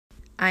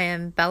I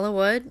am Bella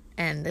Wood,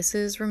 and this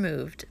is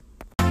Removed.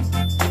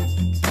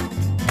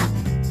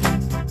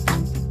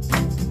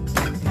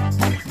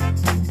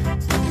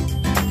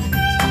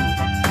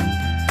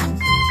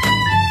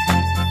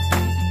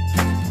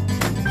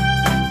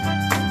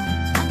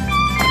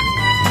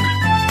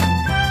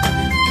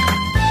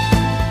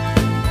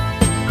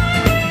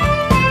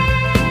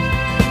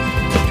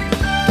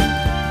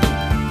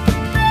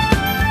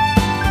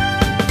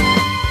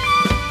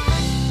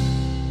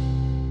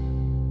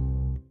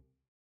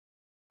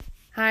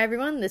 Hi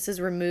everyone, this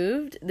is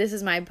Removed. This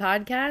is my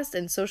podcast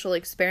and social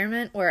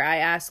experiment where I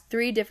ask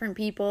 3 different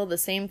people the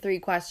same 3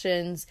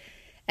 questions,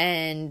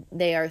 and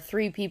they are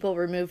 3 people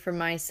removed from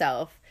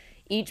myself.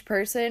 Each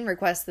person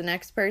requests the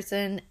next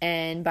person,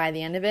 and by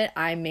the end of it,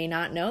 I may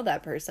not know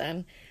that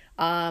person.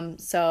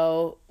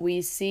 So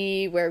we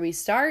see where we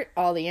start,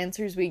 all the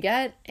answers we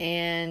get,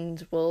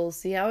 and we'll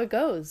see how it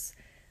goes.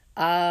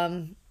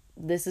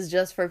 This is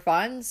just for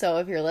fun, so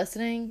if you're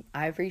listening,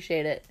 I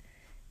appreciate it.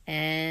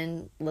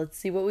 And let's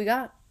see what we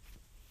got.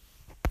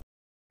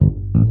 Let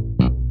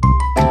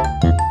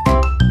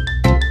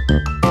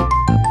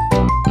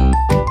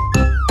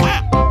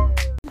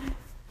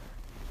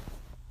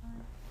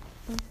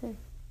me see.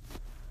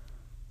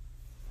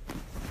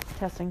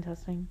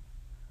 Testing.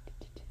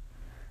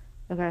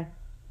 Okay,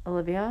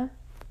 Olivia,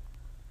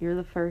 you're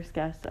the first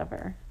guest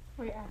ever.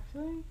 Wait,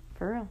 actually?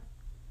 For real.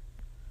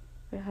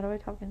 Wait, how do I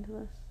talk into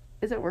this?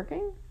 Is it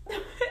working?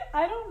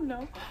 I don't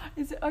know.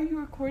 Are you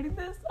recording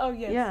this? Oh,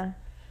 yes. Yeah.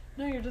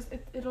 No,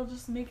 it'll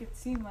just make it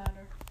seem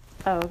louder.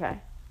 Oh,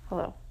 okay.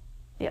 Hello.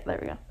 Yeah, there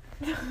we go.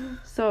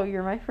 So,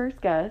 you're my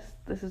first guest.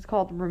 This is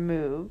called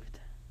Removed.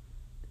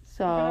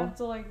 So... You're gonna have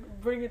to,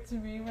 bring it to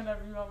me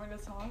whenever you want me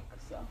to talk,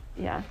 so...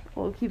 Yeah,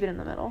 we'll keep it in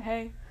the middle.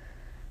 Hey.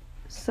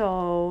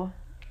 So,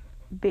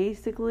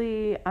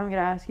 basically, I'm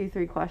gonna ask you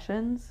 3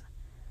 questions.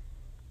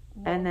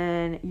 Whoa. And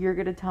then you're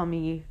gonna tell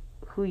me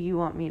who you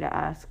want me to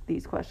ask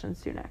these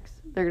questions to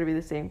next. They're going to be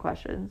the same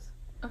questions.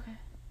 Okay.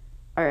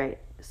 All right.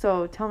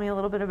 So, tell me a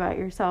little bit about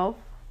yourself.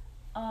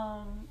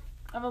 I'm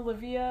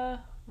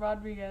Olivia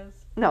Rodriguez.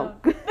 No.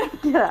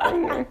 Get out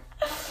of here.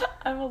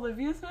 I'm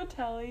Olivia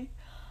Smitelli,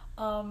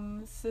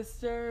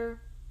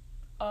 sister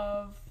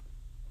of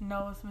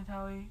Noah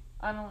Smitelli.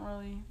 I don't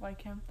really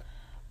like him,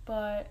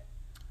 but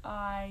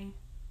I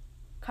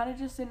kind of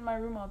just sit in my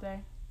room all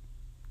day.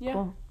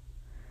 Yeah.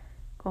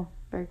 Cool.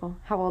 Very cool.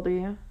 How old are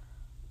you?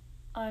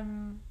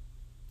 I'm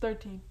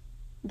 13.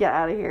 Get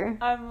out of here.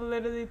 I'm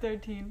literally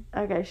 13.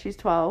 Okay, she's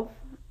 12.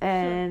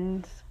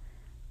 And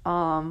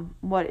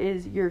what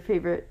is your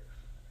favorite...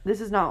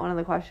 This is not one of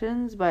the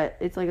questions, but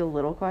it's like a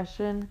little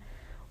question.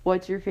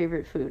 What's your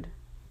favorite food?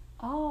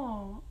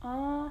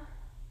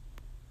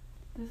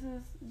 This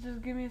is...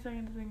 Just give me a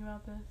second to think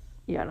about this.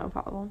 Yeah, no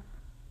problem.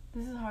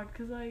 This is hard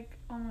because, oh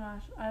my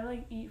gosh,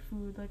 I, eat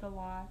food, a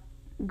lot.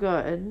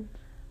 Good.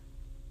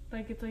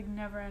 It's,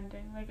 never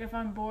ending. If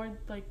I'm bored,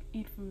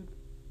 eat food.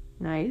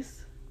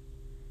 Nice.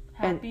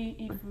 Happy,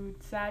 eat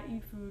food. Sad,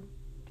 eat food.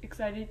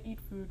 Excited, eat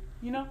food.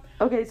 You know?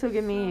 Okay, so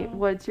give me,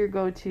 what's your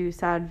go-to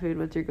sad food?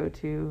 What's your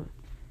go-to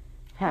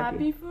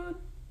happy food?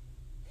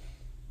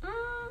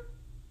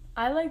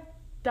 I like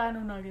Dino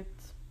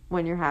Nuggets.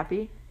 When you're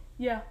happy?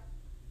 Yeah.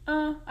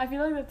 I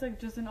feel like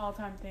that's, just an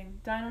all-time thing.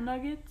 Dino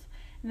Nuggets.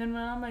 And then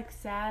when I'm,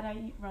 sad, I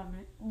eat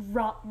ramen.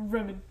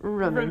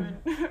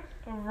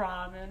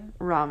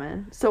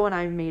 Ramen. So when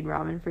I made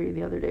ramen for you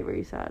the other day, were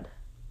you sad?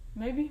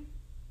 Maybe.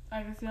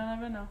 I guess you'll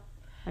never know.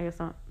 I guess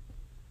not.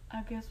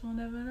 I guess we'll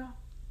never know.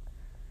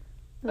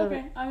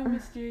 Okay, I'm a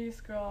mysterious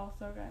girl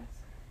also, guys.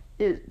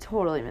 It's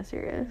totally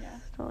mysterious. Yeah.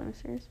 Totally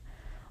mysterious.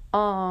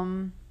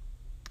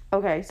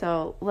 Okay,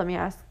 so let me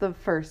ask the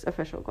first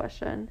official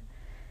question.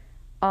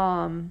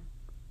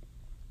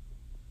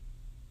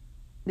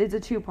 It's a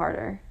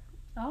 2-parter.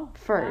 Oh,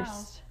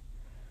 First,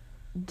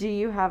 wow. Do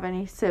you have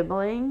any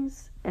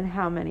siblings, and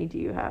how many do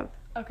you have?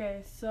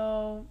 Okay,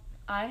 so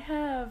I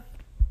have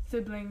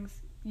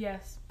siblings,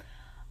 yes.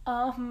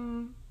 I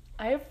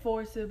have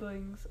 4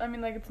 siblings. I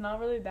mean, it's not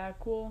really that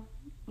cool.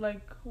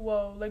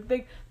 Whoa.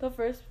 The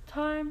first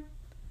time,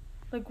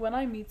 when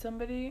I meet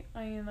somebody,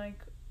 I mean,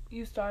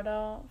 you start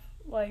off,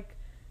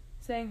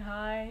 saying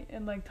hi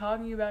and,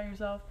 talking about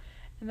yourself.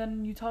 And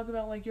then you talk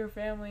about, your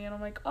family. And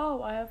I'm like,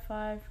 oh, I have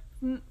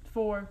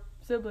 4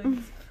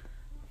 siblings.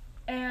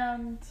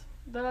 And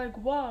they're like,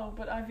 whoa.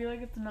 But I feel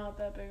like it's not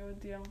that big of a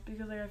deal.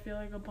 Because, I feel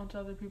like a bunch of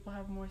other people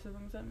have more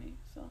siblings than me,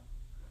 so...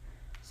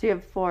 So you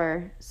have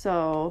 4,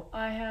 so...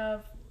 I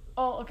have...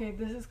 Oh, okay,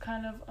 this is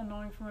kind of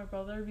annoying for my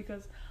brother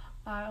because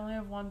I only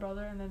have 1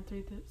 brother and then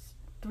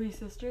 3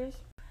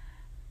 sisters.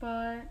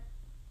 But,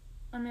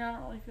 I mean, I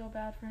don't really feel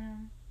bad for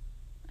him,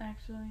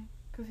 actually.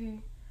 Because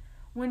he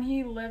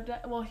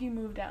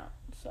moved out,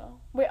 so...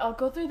 Wait, I'll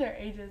go through their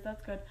ages,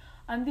 that's good.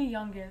 I'm the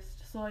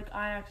youngest, so,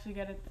 I actually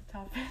get it the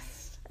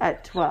toughest.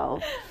 At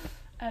 12?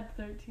 At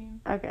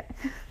 13. Okay.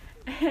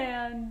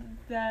 And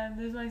then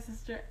there's my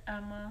sister,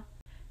 Emma.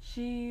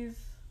 She's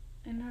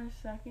in her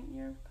 2nd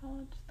year of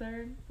college,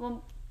 3rd.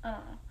 Well, I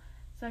don't know.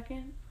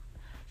 2nd.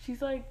 She's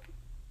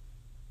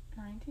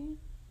 19.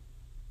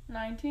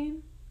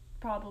 19,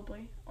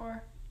 probably,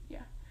 or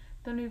yeah.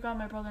 Then we've got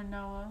my brother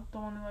Noah, the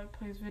one who like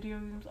plays video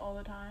games all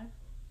the time.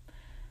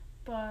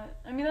 But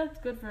I mean that's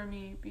good for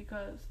me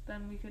because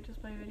then we could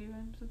just play video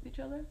games with each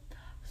other.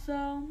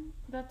 So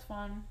that's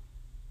fun.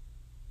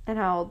 And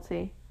how old is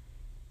he?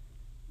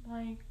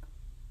 Like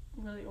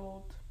really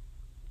old.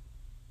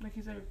 Like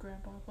he's like a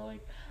grandpa, but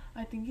like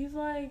I think he's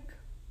like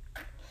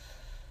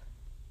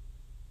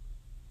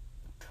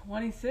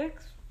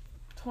 26,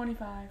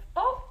 25.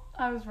 Oh,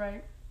 I was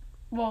right.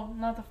 Well,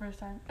 not the first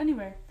time.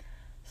 Anyway,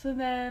 so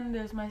then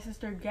there's my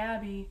sister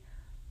Gabby,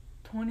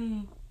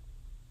 20.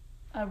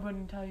 I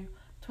wouldn't tell you.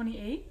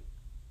 28?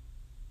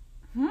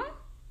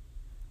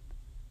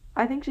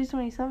 I think she's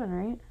 27,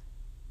 right?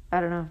 I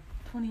don't know.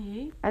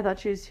 28? I thought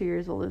she was 2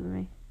 years older than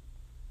me.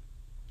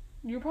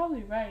 You're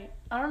probably right.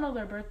 I don't know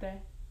their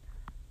birthday.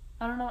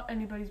 I don't know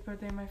anybody's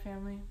birthday in my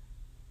family.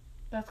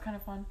 That's kind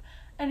of fun.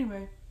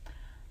 Anyway,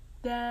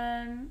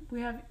 then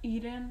we have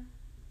Eden,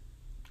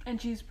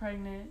 and she's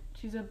pregnant.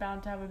 She's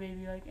about to have a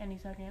baby, like, any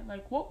second.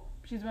 Like, whoa,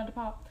 she's about to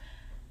pop.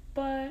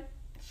 But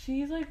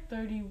she's, like,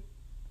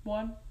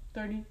 31,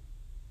 30.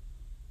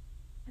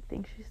 I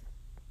think she's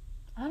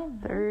I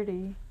don't know.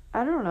 30.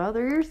 I don't know.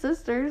 They're your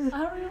sisters.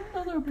 I don't even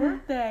know their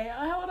birthday.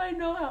 How would I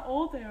know how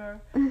old they are?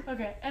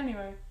 Okay,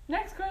 anyway.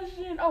 Next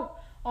question. Oh,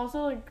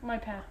 also, like, my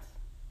pets.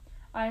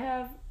 I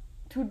have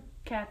 2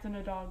 cats and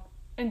a dog.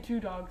 And 2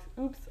 dogs.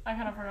 Oops, I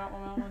kind of forgot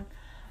one that one.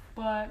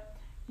 But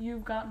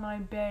you've got my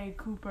bae,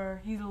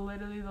 Cooper. He's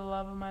literally the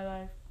love of my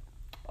life.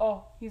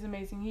 Oh, he's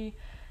amazing. He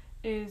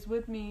is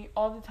with me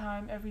all the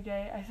time, every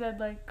day. I said,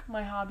 like,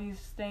 my hobby is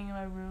staying in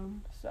my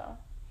room, so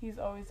he's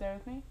always there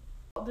with me.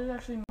 There's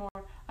actually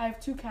more. I have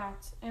 2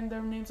 cats, and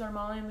their names are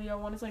Molly and Leo.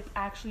 One is, like,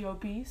 actually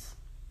obese.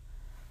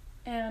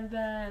 And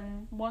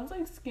then one's,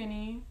 like,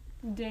 skinny,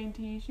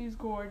 dainty. She's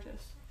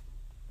gorgeous.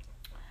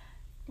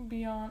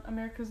 Beyond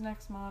America's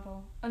Next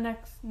Model.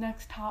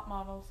 Next top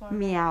model, sorry.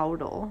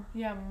 Meowdle.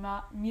 Yeah,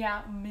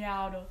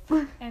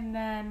 meowdle. And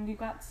then we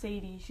got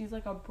Sadie. She's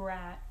like a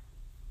brat.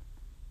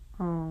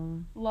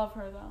 Love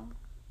her though.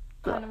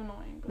 Kind of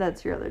annoying. But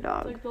That's your other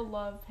dog. it's like the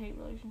love-hate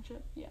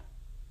relationship. Yeah.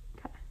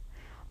 Okay.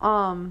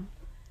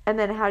 And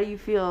then how do you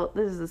feel?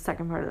 This is the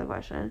second part of the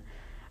question.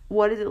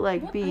 What is it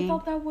like What? being? I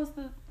thought that was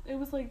it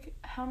was like,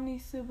 how many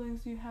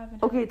siblings do you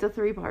have? Okay, it's a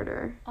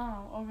 3-parter.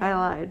 Oh, okay. I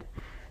lied.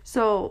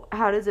 So,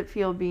 how does it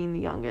feel being the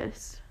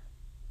youngest?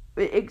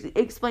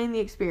 Explain the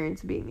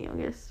experience of being the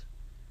youngest.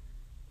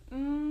 I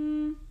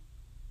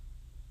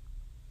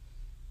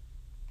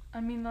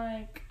mean,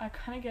 like, I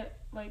kind of get,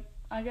 like,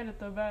 I get it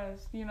the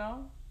best, you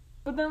know?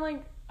 But then,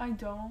 like, I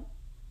don't.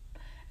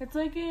 It's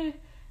like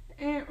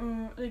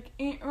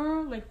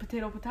like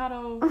potato,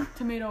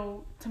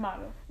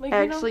 tomato. Like,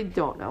 I actually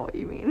don't know what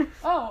you mean.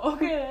 Oh,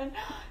 okay then.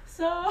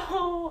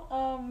 So,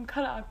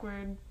 kind of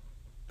awkward.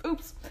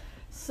 Oops.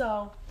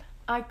 So,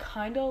 I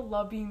kind of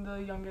love being the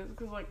youngest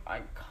because, like,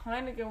 I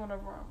kind of get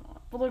whatever I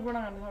want. But, like, we're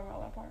not going to talk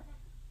about that part.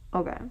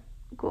 Okay,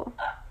 cool.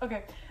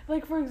 Okay.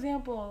 Like, for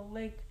example,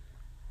 like,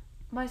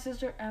 my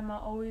sister Emma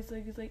always,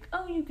 like, is like,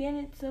 oh, you get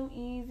it so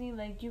easy.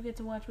 Like, you get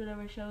to watch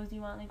whatever shows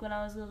you want. Like, when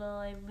I was little,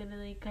 I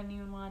literally couldn't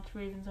even watch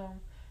Raven's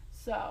Home.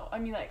 So, I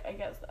mean, like, I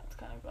guess that's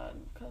kind of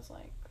good because,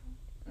 like,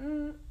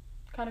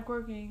 kind of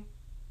quirky.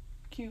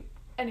 Cute.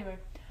 Anyway.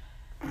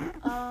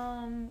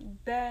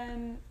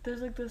 Then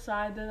there's like the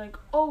side that like,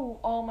 oh,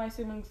 all my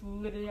siblings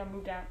literally have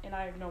moved out and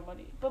I have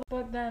nobody.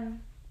 But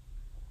then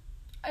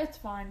it's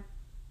fine.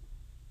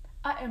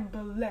 I am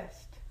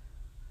blessed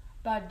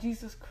by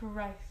Jesus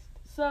Christ.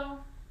 So,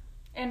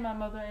 and my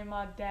mother and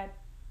my dad.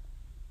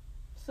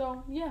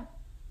 So yeah.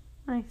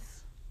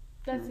 Nice.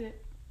 That's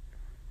it.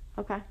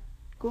 Okay.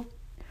 Cool.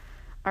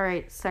 All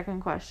right.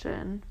 Second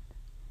question.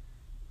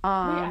 Wait,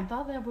 I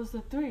thought that was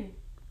the 3.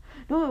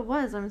 No, it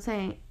was. I'm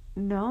saying.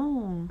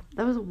 No,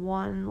 that was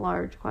one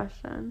large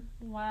question.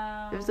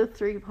 Wow. It was a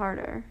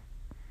 3-parter.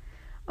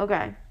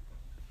 Okay.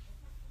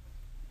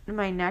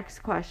 My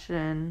next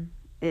question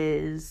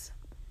is,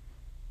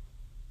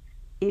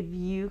 if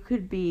you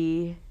could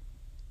be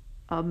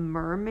a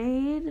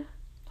mermaid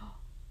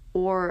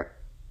or...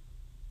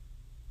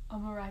 a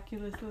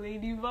miraculous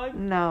ladybug?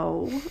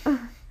 No.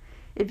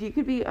 If you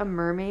could be a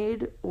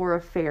mermaid or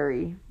a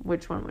fairy,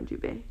 which one would you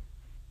be?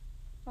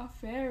 A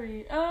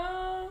fairy.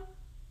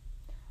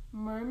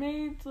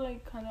 Mermaids,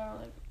 like, kind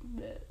of,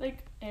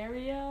 like,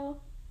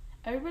 Ariel.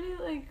 Everybody,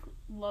 like,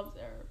 loves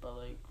Ariel, but,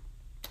 like,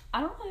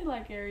 I don't really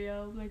like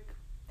Ariel. Like,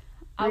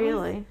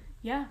 Really?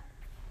 Yeah.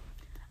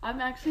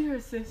 I'm actually her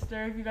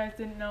sister, if you guys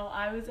didn't know.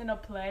 I was in a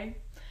play,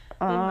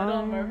 The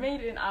Little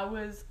Mermaid, and I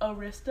was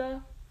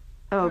Arista.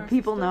 Oh,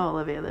 people sister. know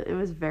Olivia. It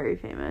was very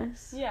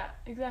famous. Yeah,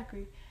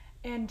 exactly.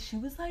 And she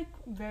was, like,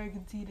 very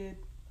conceited.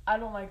 I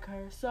don't like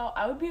her. So,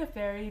 I would be a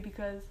fairy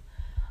because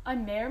I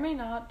may or may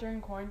not,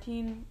 during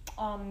quarantine,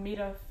 made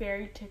a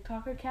fairy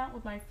TikTok account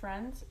with my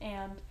friends,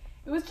 and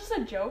it was just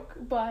a joke,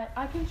 but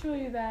I can show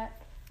you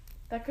that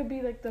could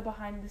be, like, the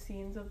behind the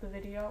scenes of the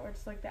video, or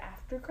just, like, the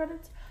after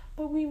credits,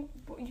 but you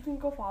can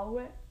go follow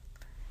it.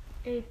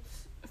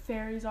 It's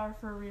Fairies Are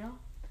For Real.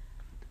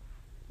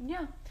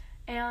 Yeah.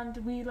 and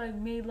we like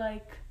made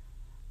like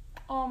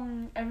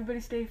everybody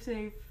stay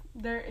safe.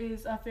 There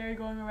is a fairy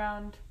going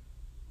around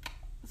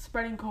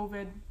spreading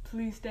COVID.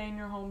 Please stay in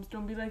your homes.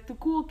 Don't be like the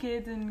cool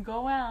kids and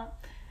go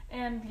out.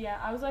 And yeah,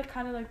 I was like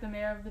kind of like the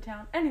mayor of the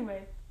town.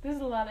 Anyway, this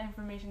is a lot of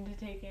information to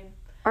take in.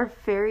 Are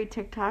fairy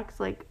TikToks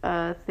like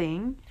a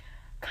thing?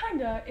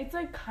 Kinda. It's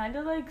like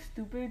kinda like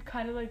stupid,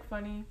 kinda like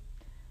funny.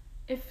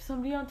 If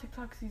somebody on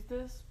TikTok sees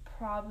this,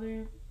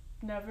 probably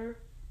never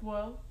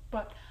will.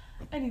 But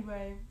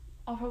anyway,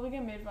 I'll probably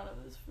get made fun of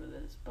for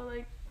this. But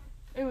like,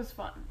 it was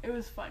fun. It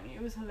was funny.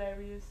 It was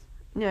hilarious.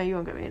 No, you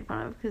won't get made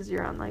fun of because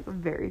you're on like a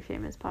very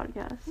famous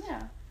podcast.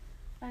 Yeah,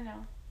 I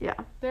know. Yeah.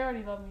 They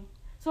already love me.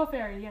 So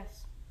fairy,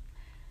 yes.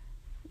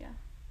 Yeah.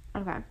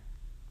 Okay.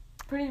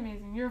 Pretty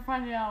amazing. You're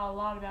finding out a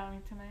lot about me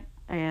tonight.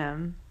 I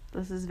am.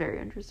 This is very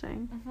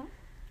interesting. Mhm.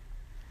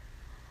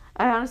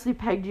 I honestly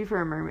pegged you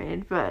for a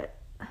mermaid, but...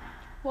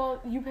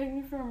 Well, you pegged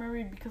me for a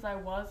mermaid because I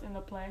was in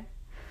the play.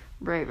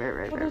 Right.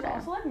 But there's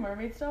also, like,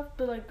 mermaid stuff,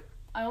 but, like,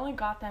 I only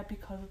got that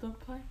because of the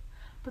play.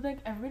 But, like,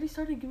 everybody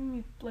started giving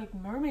me, like,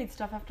 mermaid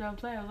stuff after the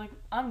play. I was like,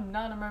 I'm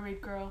not a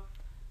mermaid girl.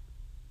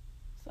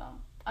 So,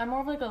 I'm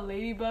more of, like, a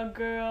ladybug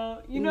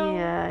girl, you know?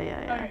 Yeah.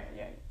 Okay,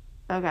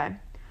 yeah. Okay.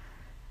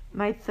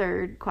 My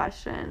third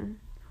question.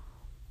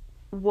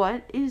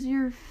 What is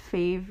your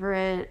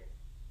favorite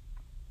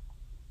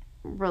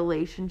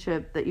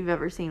relationship that you've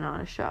ever seen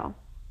on a show?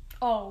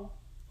 Oh,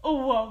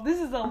 whoa, this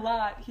is a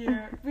lot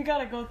here. We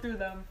gotta go through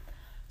them.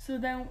 So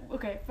then,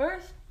 okay,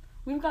 first,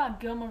 we've got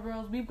Gilmore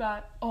Girls. We've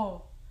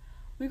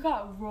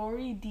got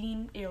Rory,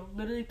 Dean, ew,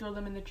 literally throw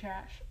them in the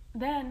trash.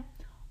 Then,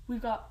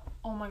 we've got,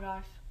 oh my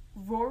gosh,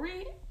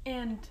 Rory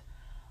and,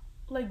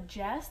 like,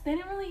 Jess. They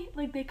didn't really,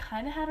 like, they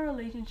kind of had a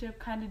relationship,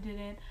 kind of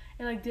didn't.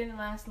 It, like, didn't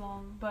last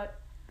long, but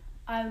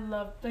I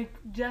love, like,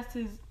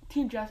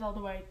 Team Jess all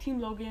the way. Team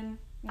Logan,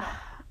 no.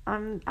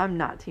 I'm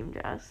not Team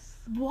Jess.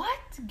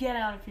 What? Get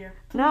out of here.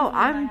 Please No, leave my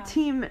I'm house.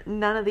 Team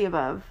none of the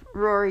above.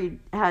 Rory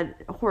had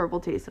horrible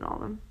taste in all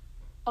of them.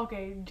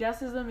 Okay,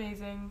 Jess is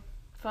amazing.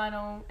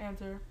 Final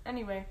answer.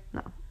 Anyway.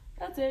 No.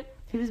 That's it.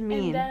 He was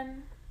mean. And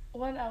then,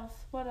 what else?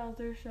 What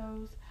other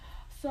shows?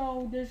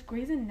 So, there's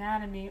Grey's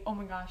Anatomy. Oh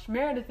my gosh.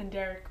 Meredith and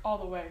Derek all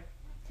the way.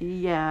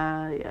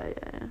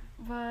 Yeah.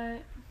 But,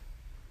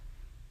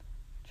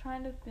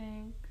 trying to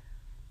think.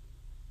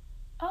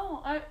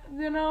 Oh,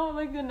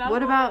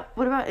 What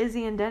about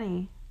Izzy and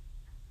Denny?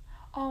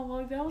 Oh,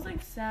 well, that was,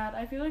 like, sad.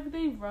 I feel like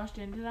they rushed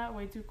into that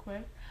way too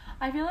quick.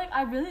 I feel like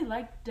I really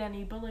liked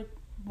Denny, but, like,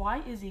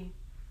 why Izzy?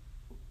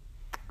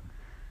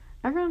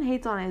 Everyone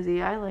hates on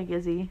Izzy. I like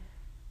Izzy.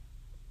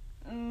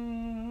 I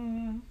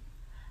mean,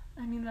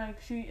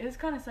 like, she is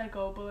kind of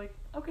psycho, but, like,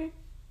 okay.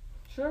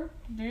 Sure.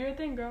 Do your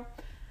thing, girl.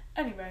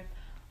 Anyway,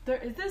 there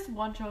is this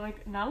one show,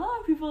 like, not a lot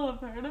of people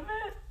have heard of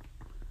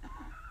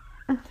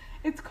it.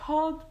 It's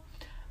called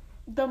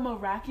The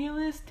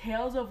Miraculous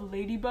Tales of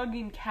Ladybug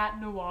and Cat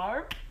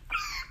Noir.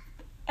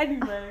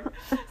 Anyway,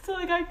 so,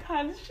 like, I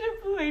kind of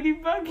ship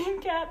Ladybug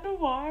and Cat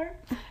Noir.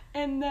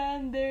 And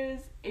then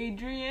there's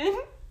Adrian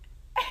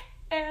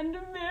and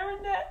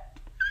Marinette.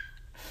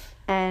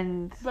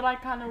 But I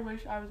kind of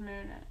wish I was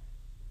Marinette.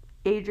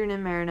 Adrian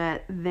and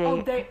Marinette,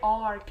 they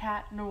are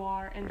Cat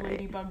Noir and right.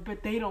 Ladybug,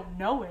 but they don't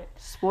know it.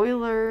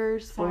 Spoiler.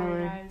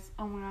 Sorry, guys.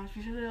 Oh my gosh,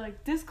 we should have,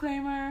 like,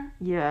 disclaimer.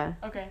 Yeah.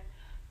 Okay,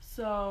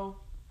 so,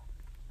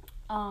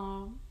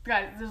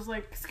 guys, just,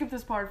 like, skip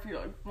this part if you,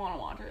 like, want to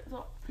watch it.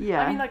 So,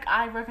 Yeah. I mean, like,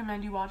 I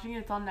recommend you watching it.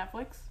 It's on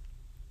Netflix.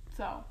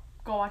 So,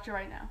 go watch it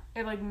right now.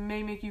 It, like,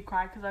 may make you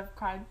cry because I've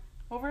cried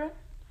over it.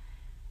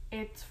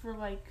 It's for,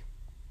 like,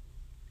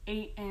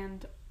 8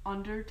 and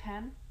under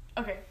 10.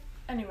 Okay,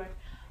 anyway.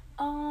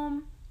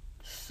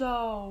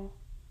 So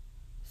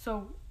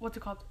what's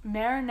it called?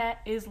 Marinette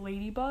is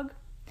Ladybug,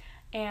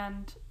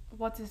 and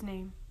what's his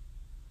name?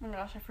 Oh my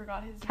gosh, I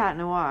forgot his Cat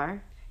name.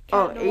 Noir.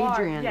 Cat Noir.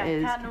 Adrian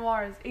is. Cat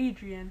Noir is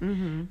Adrian.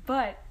 Mm-hmm.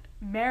 But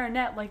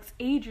Marinette likes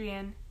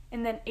Adrian,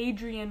 and then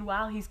Adrian,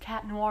 while he's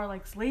Cat Noir,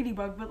 likes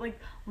Ladybug. But, like,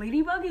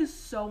 Ladybug is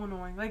so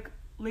annoying. Like,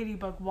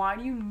 Ladybug, why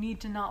do you need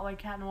to not like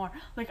Cat Noir?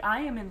 Like, I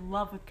am in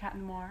love with Cat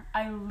Noir.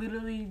 I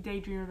literally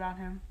daydream about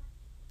him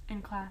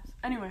in class.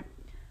 Anyway,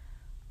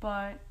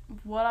 but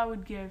what I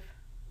would give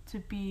to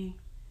be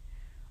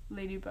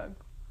Ladybug?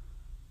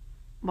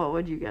 What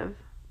would you give?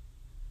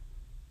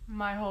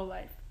 My whole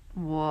life.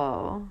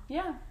 Whoa.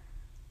 Yeah.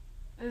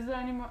 Is there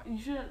any more? You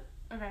should.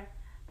 Okay.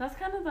 That's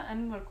kind of the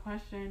end of the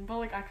question, but,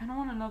 like, I kind of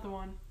want another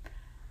one.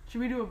 Should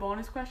we do a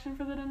bonus question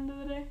for the end of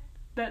the day?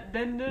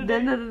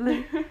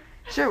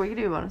 Sure, we can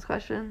do a bonus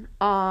question.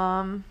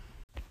 I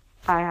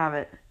have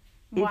it.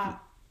 Wow.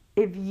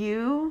 If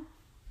you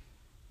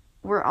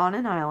were on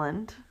an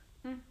island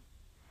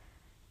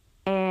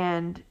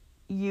and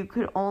you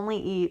could only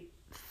eat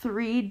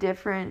 3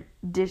 different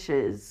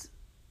dishes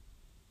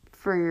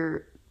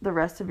for the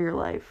rest of your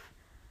life,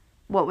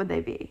 what would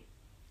they be?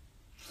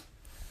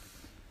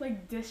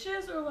 Like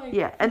dishes or like...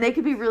 Yeah, and they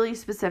could be really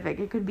specific.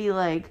 It could be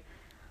like,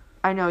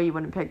 I know you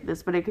wouldn't pick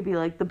this, but it could be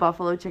like the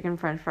buffalo chicken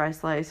french fry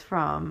slice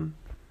from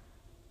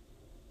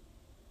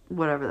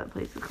whatever that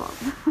place is called.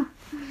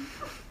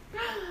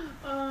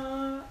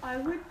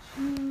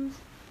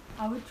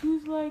 I would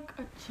choose like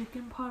a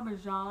chicken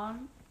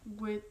parmesan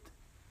with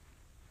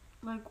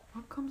like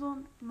what comes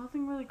on.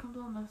 Nothing really comes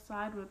on the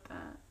side with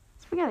that.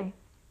 Spaghetti.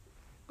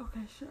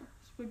 Okay, sure,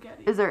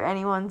 spaghetti. Is there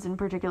any ones in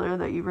particular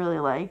that you really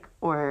like,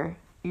 or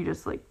you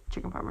just like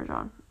chicken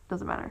parmesan?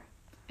 Doesn't matter.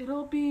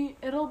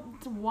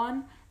 It's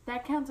one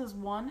that counts as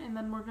one, and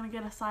then we're gonna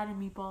get a side of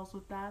meatballs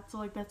with that. So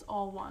like that's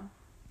all one.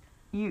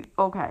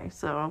 Okay,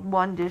 so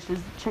one dish is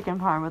chicken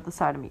parm with a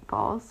side of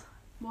meatballs.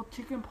 Well,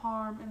 chicken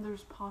parm and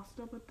there's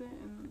pasta with it,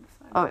 and then the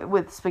side. Oh,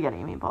 with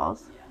spaghetti and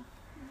meatballs. Yeah.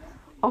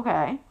 Exactly.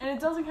 Okay. And it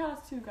doesn't count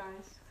as two,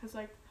 guys, because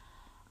like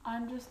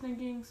I'm just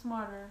thinking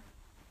smarter,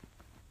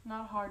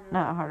 not harder.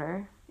 Not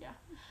harder. Yeah.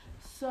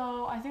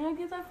 So I think I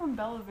get that from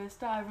Bella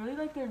Vista. I really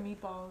like their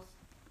meatballs,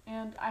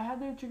 and I had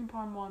their chicken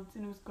parm once,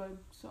 and it was good.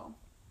 So,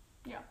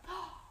 yeah.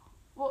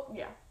 Well,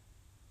 yeah.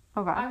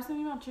 Okay. I was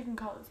thinking about chicken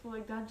cutlets, but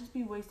like that'd just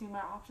be wasting my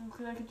options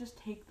because I could just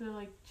take the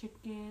like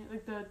chicken,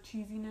 like the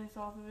cheesiness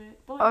off of it.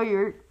 But, like,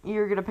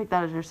 you're gonna pick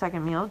that as your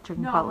second meal,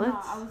 chicken cutlets?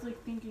 No, I was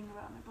like thinking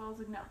about it, but I was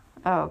like no.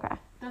 Oh, okay.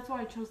 That's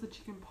why I chose the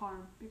chicken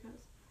parm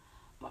because.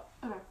 But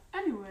okay.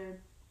 Anyway.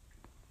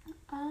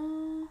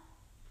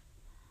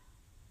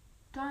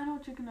 Dino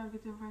chicken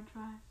nuggets and French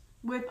fries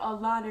with a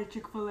lot of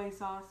Chick-fil-A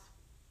sauce,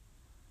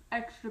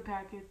 extra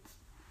packets,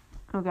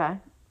 Okay.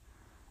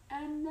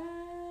 and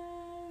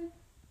then.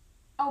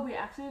 Oh wait,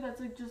 actually that's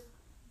like just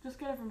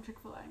get it from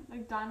Chick-fil-A.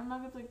 Like Dino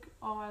Nuggets, like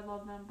oh I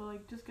love them, but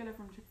like just get it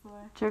from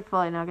Chick-fil-A.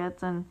 Chick-fil-A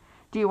nuggets, and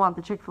do you want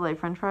the Chick-fil-A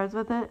French fries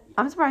with it?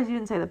 I'm surprised you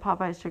didn't say the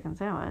Popeyes chicken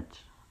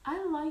sandwich.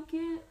 I like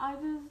it.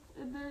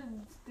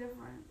 It's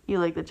different. You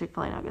like the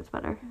Chick-fil-A nuggets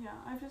better. Yeah,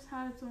 I've just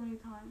had it so many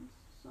times.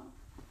 So.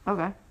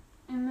 Okay.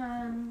 And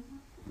then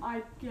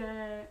I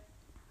get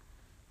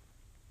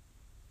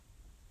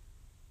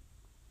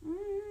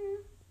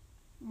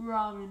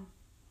ramen.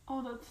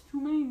 Oh, that's too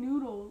many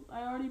noodles.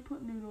 I already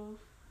put noodles.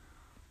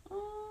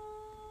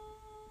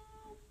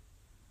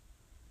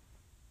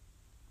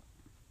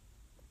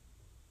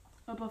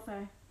 A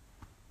buffet.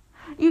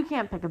 You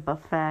can't pick a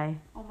buffet.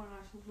 Oh my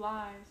gosh,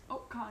 lies.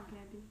 Oh, cotton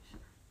candy. Sure.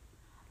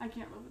 I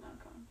can't live without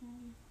cotton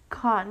candy.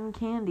 Cotton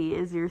candy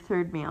is your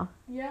third meal.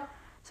 Yeah.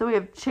 So we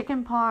have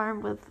chicken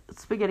parm with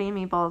spaghetti and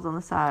meatballs on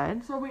the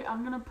side. So wait,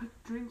 I'm gonna pick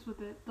drinks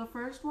with it. The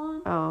first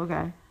one. Oh,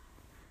 okay.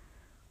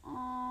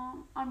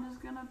 I'm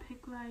just gonna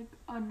pick like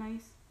a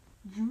nice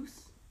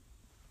juice.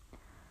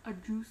 A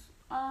juice.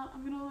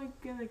 I'm gonna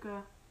like get like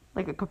a.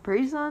 Like a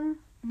Capri Sun?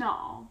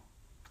 No.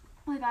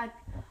 Like I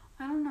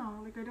don't know.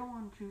 Like I don't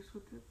want juice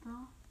with it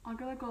though. I'll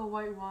get like a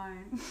white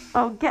wine.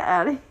 Oh, get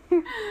out of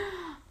here.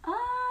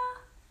 I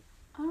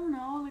don't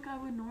know. Like I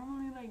would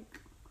normally like.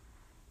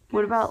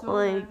 What about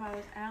like? If I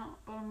was out,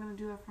 but I'm gonna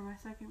do that for my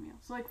second meal.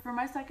 So like for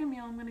my second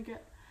meal, I'm gonna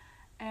get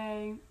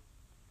a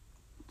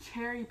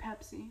cherry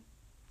Pepsi.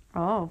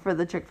 Oh, for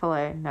the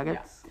Chick-fil-A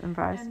nuggets and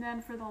fries. And then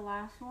for the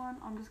last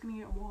one, I'm just gonna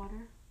get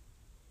water.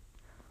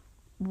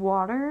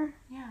 Water?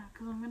 Yeah,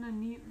 because I'm gonna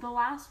need. The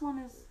last one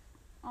is,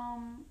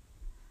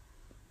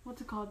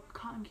 what's it called?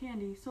 Cotton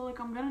candy. So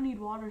like I'm gonna need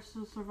water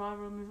to survive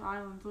on this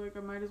island. So like I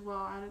might as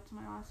well add it to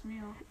my last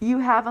meal. You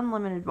have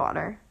unlimited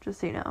water,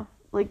 just so you know.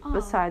 Like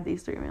beside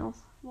these three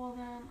meals. Well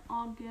then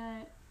I'll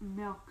get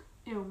milk.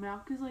 Ew,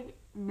 milk is like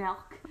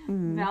milk.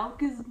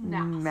 Milk is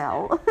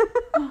nasty.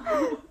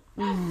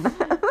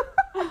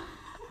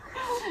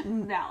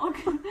 Milk.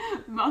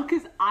 Milk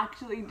is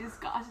actually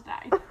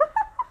disgusting.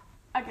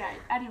 Okay,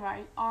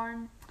 anyway,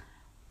 I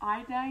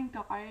think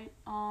that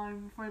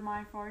for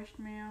my first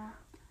meal.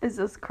 Is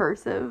this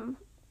cursive?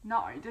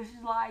 No, this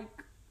is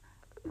like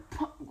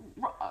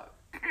that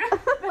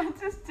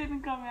just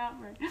didn't come out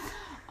right.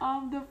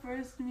 The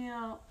first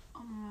meal.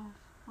 Oh my gosh,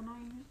 what do I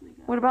usually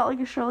get? What about like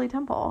a Shirley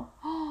Temple?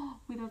 Oh,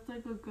 wait, that's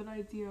like a good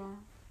idea.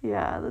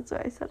 Yeah, that's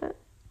why I said it.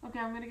 Okay,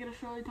 I'm gonna get a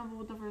Shirley Temple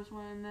with the first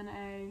one, and then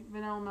a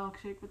vanilla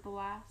milkshake with the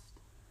last.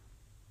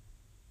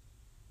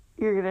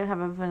 You're gonna have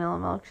a vanilla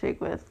milkshake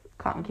with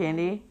cotton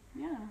candy?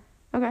 Yeah.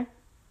 Okay.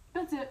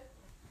 That's it.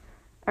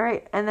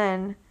 Alright, and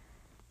then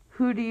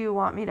who do you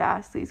want me to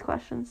ask these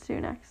questions to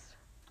next?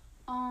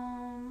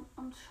 I'm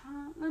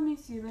trying. Let me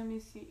see.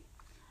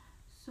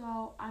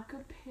 So I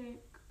could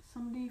pick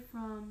somebody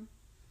from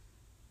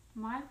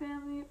my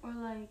family or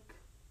like.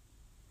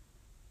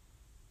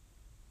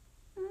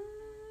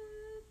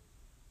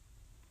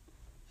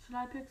 Should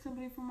I pick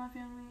somebody from my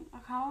family? I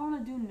kind of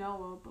want to do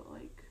Noah, but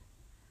like.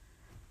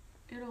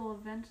 It'll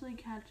eventually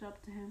catch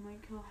up to him.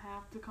 Like he'll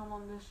have to come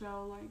on this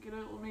show. Like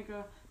it'll make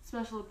a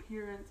special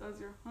appearance as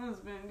your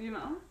husband. You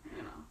know.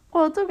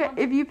 Well, it's okay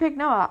if you pick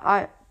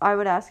Noah. I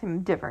would ask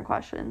him different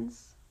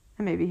questions,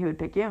 and maybe he would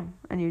pick you,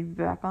 and you'd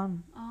be back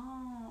on.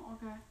 Oh,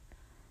 okay.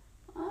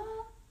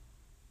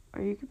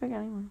 Or you could pick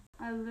anyone.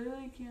 I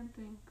literally can't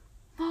think.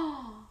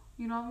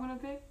 You know I'm gonna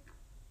pick?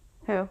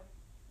 Who?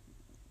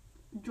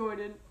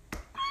 Jordan.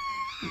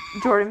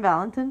 Jordan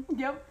Valentin?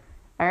 Yep.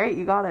 Alright,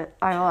 you got it.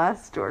 I will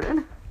ask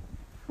Jordan.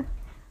 Okay,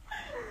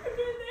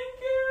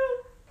 thank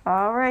you.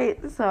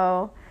 Alright,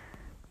 so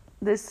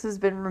this has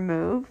been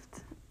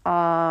removed.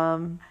 I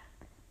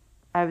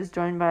was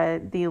joined by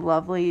the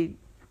lovely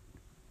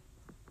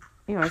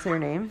You want to say her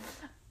name?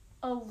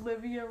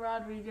 Olivia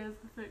Rodriguez,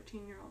 the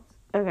 13-year-old.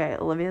 Okay,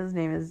 Olivia's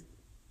name is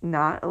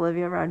not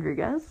Olivia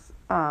Rodriguez.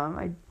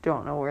 I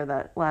don't know where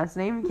that last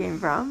name came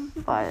from,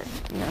 but,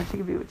 she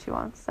can be what she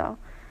wants, so.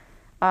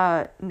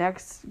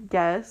 Next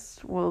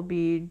guest will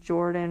be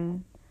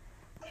Jordan,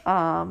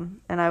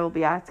 and I will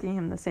be asking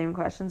him the same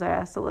questions I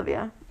asked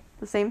Olivia.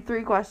 The same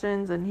 3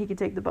 questions, and he can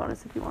take the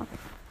bonus if he wants.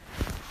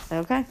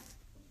 Okay.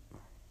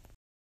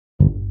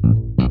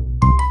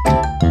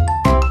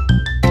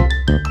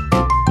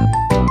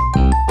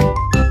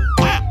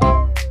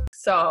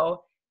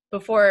 So,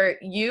 before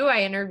you,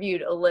 I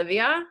interviewed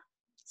Olivia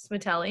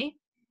Smitelli,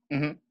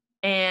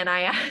 and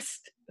I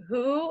asked,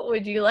 who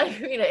would you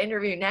like me to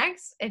interview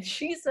next? And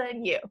she said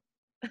you.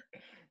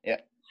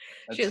 Yeah.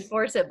 She has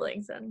 4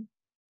 siblings, and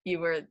you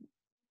were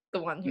the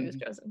one who was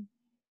chosen.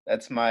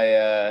 That's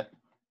my,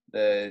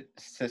 the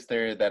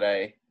sister that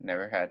I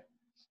never had.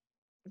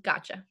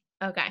 Gotcha.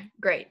 Okay,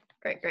 great.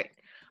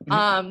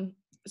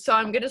 So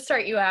I'm going to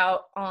start you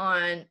out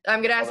on, I'm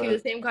going to ask you the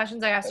same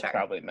questions I asked her. That's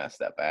probably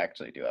messed up. I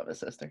actually do have a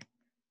sister.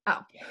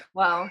 Oh,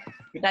 well,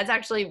 that's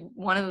actually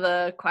one of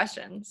the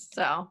questions,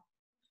 so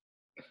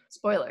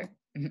spoiler.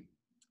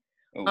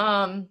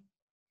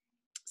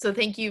 So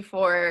thank you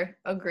for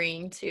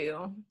agreeing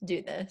to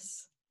do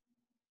this.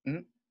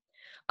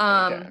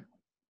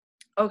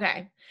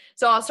 Okay.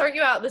 So I'll start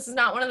you out. This is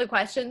not one of the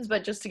questions,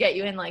 but just to get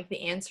you in like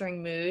the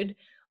answering mood.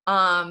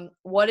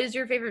 What is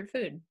your favorite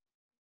food?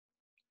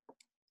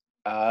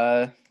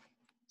 So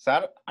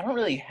I don't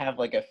really have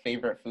like a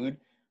favorite food,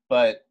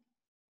 but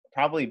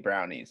probably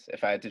brownies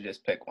if I had to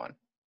just pick one.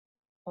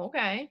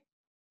 Okay.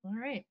 All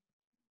right.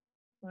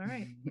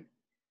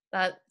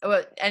 That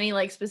any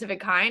like specific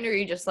kind, or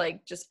you just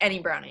like just any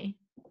brownie?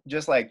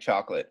 Just like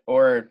chocolate,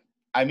 or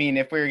I mean,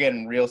 if we were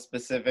getting real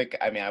specific,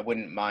 I mean, I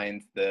wouldn't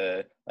mind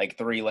the like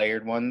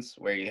 3-layered ones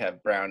where you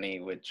have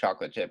brownie with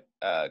chocolate chip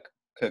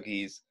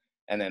cookies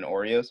and then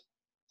Oreos.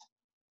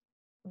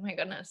 Oh my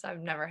goodness,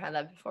 I've never had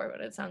that before, but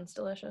it sounds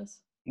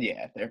delicious.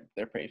 Yeah,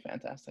 they're pretty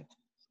fantastic.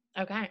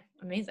 Okay,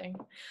 amazing.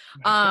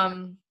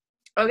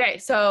 Okay,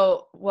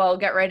 so we'll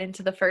get right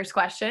into the first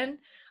question.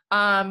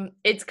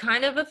 It's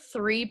kind of a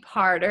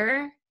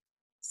 3-parter.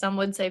 Some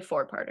would say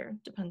 4-parter.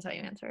 Depends how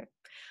you answer it.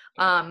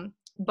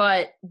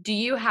 But do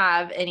you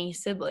have any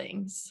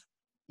siblings?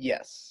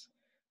 Yes,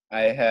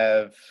 I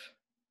have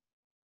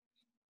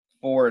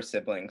 4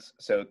 siblings.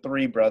 So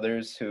 3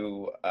 brothers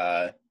who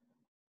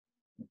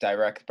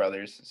direct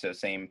brothers, so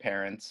same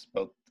parents,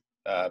 both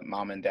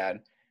mom and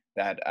dad,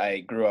 that I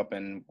grew up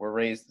and were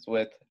raised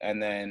with,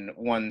 and then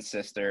 1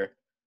 sister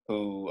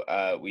who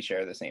we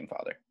share the same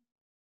father.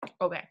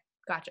 Okay,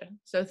 gotcha.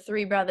 So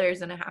 3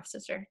 brothers and a half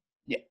sister.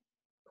 Yeah.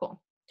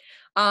 Cool.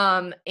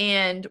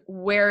 And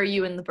where are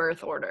you in the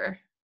birth order?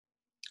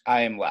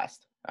 I am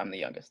last. I'm the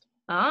youngest.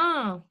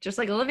 Oh, just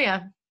like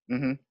Olivia.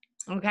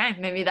 Okay,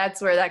 maybe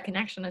that's where that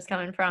connection is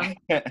coming from.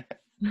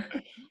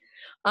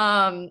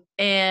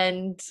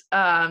 And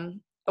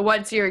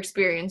what's your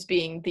experience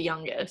being the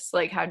youngest?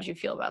 Like, how did you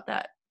feel about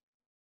that?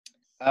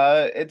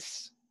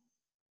 It's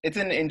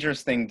an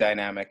interesting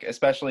dynamic,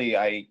 especially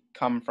I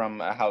come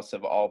from a house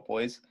of all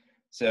boys,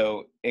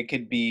 so it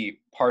could be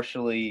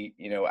partially,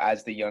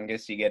 as the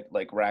youngest, you get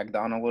like ragged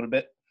on a little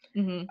bit.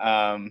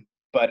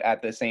 But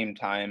at the same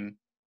time,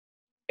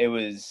 it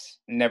was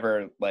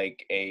never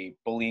like a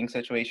bullying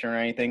situation or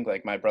anything.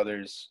 Like my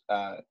brothers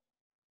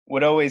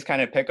would always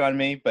kind of pick on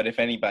me, but if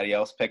anybody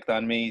else picked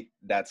on me,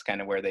 that's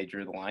kind of where they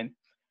drew the line.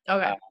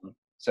 Okay.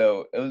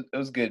 So it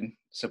was good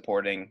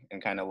supporting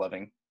and kind of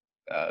loving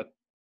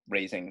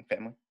raising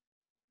family.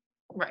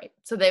 Right.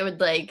 So they would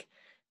like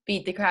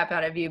beat the crap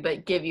out of you,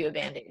 but give you a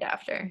Band-Aid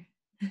after.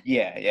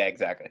 Yeah,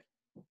 exactly.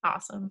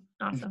 Awesome.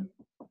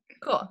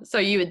 Cool. So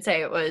you would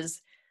say it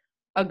was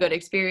a good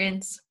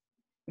experience?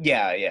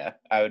 Yeah,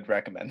 I would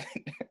recommend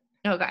it.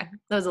 Okay.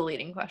 That was a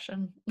leading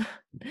question.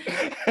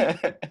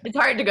 It's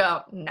hard to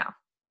go, no.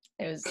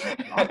 It was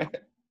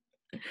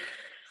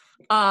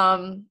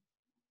awesome.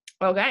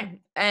 Okay.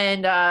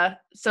 And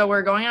so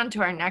we're going on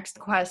to our next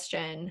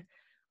question.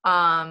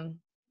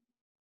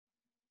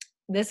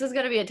 This is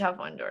going to be a tough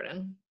one,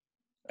 Jordan.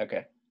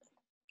 Okay.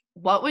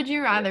 What would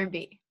you rather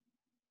be?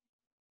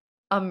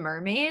 A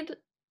mermaid?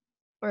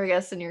 Or I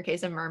guess in your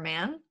case, a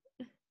merman?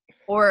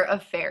 Or a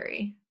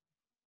fairy?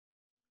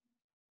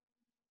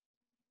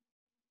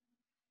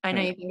 I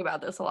know you think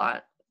about this a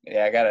lot.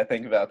 Yeah, I got to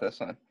think about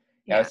this one.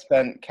 Yeah. I've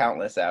spent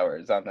countless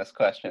hours on this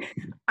question.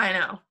 I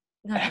know.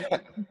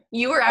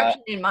 You were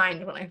actually in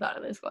mind when I thought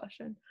of this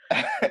question.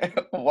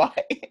 Why?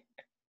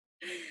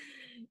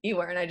 You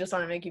weren't. I just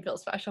want to make you feel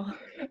special.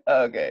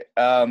 Okay.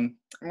 I'm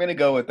going to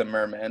go with the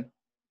merman.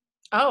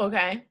 Oh,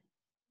 okay.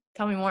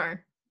 Tell me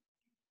more.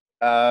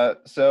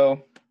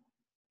 So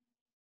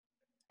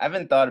I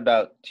haven't thought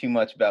about too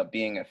much about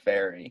being a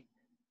fairy.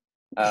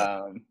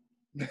 But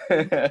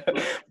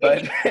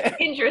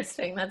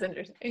interesting. That's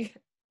interesting.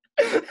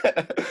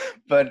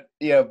 But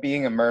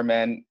being a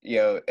merman,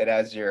 it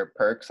has your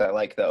perks. I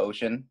like the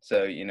ocean,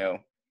 so you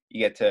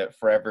get to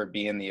forever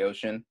be in the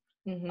ocean.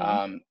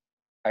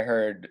 I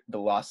heard the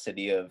lost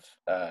city of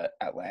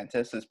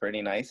Atlantis is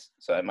pretty nice,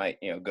 so I might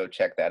go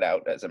check that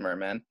out as a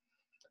merman.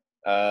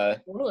 And,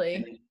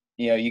 Totally.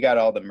 you got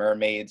all the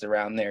mermaids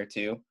around there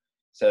too,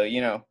 so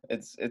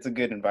it's a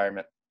good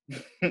environment. Oh,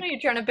 you're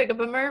trying to pick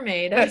up a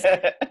mermaid.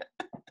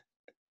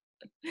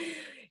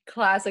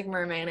 Classic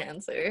merman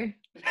answer.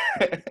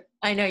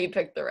 I know you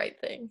picked the right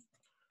thing.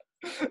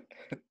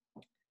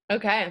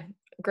 Okay,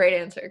 great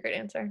answer. Great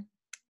answer.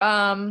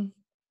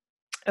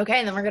 Okay,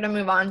 and then we're gonna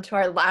move on to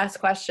our last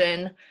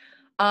question.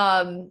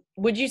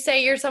 Would you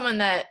say you're someone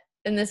that,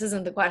 and this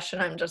isn't the question,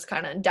 I'm just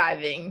kind of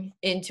diving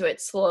into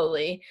it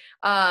slowly.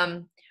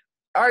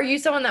 Are you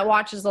someone that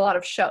watches a lot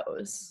of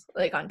shows,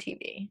 like on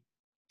TV?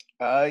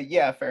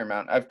 Yeah, a fair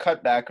amount. I've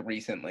cut back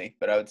recently,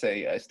 but I would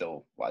say I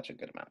still watch a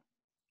good amount.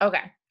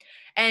 Okay.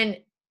 And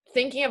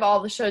thinking of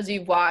all the shows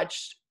you've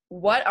watched,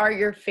 what are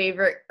your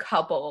favorite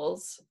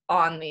couples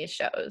on these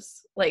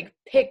shows? Like,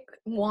 pick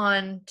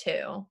 1,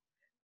 2.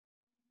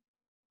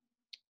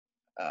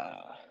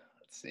 Let's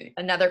see.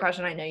 Another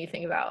question I know you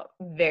think about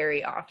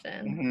very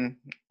often.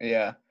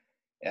 Yeah,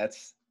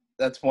 that's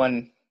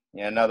one.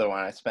 Yeah, another one.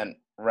 I spent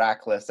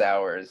rackless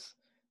hours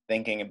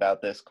thinking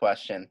about this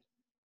question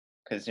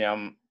because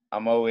I'm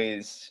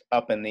always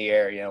up in the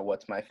air.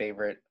 What's my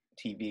favorite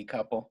TV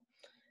couple?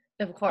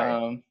 Of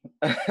course.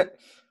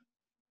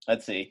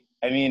 Let's see.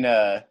 I mean,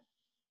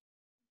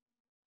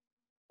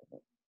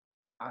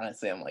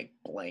 honestly, I'm like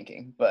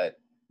blanking, but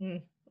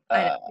I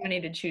know, too many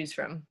to choose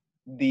from.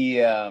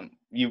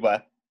 You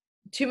what?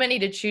 Too many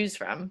to choose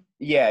from.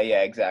 Yeah,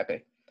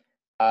 exactly.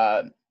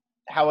 How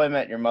I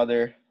Met Your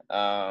Mother.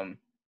 I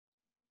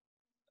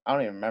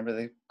don't even remember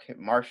the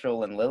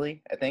Marshall and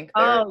Lily. I think.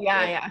 Oh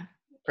yeah.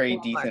 Pretty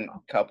decent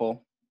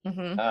couple.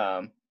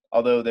 Mm-hmm.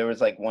 Although there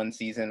was like one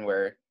season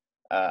where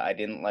I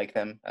didn't like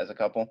them as a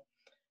couple.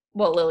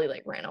 Well, Lily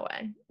like ran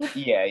away.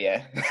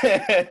 Yeah.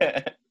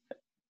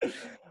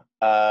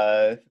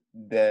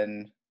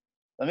 Then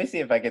let me see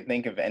if I can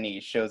think of any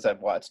shows I've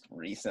watched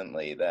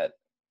recently that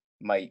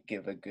might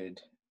give a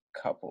good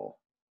couple.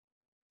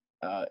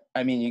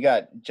 I mean, you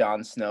got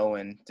Jon Snow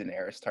and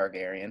Daenerys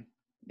Targaryen.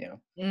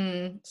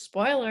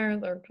 Spoiler,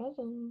 they're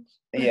cousins.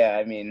 Yeah,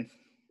 I mean.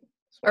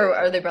 Or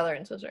are they brother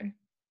and sister?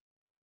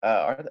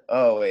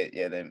 Oh wait,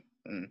 yeah, they.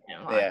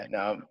 Yeah,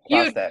 no.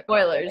 Huge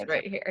spoilers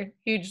right here.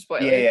 Huge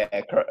spoilers.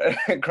 Yeah.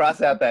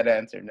 Cross out that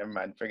answer. Never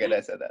mind. Forget I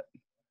said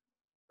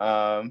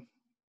that.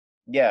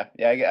 Yeah.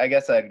 I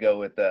guess I'd go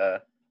with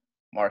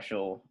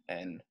Marshall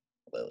and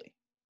Lily.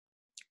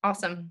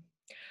 Awesome.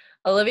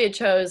 Olivia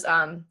chose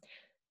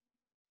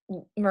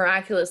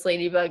Miraculous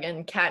Ladybug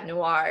and Cat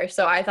Noir,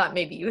 so I thought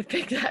maybe you would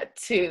pick that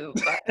too.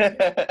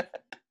 But...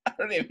 I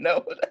don't even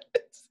know what that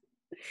is.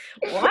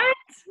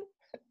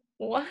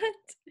 What?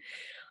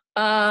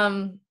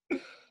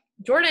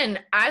 Jordan,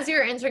 as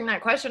you're answering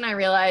that question, I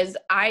realized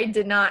I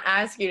did not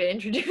ask you to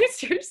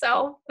introduce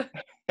yourself.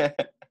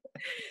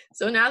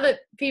 So now that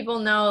people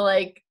know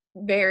like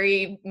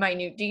very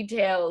minute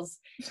details,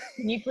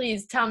 can you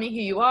please tell me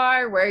who you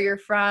are, where you're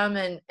from,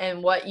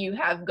 and what you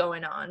have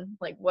going on?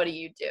 Like, what do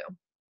you do?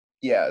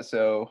 Yeah,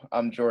 so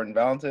I'm Jordan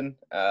Valentin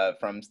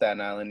from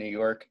Staten Island, New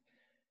York.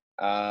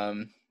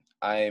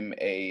 I'm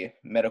a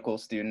medical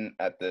student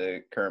at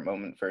the current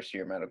moment,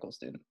 first-year medical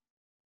student.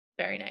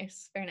 Very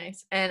nice. Very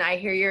nice. And I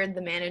hear you're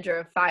the manager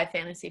of 5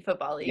 fantasy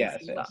football leagues.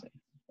 Yes,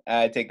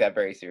 I take that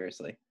very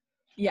seriously.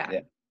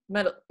 Yeah.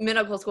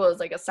 Medical school is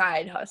like a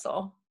side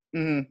hustle.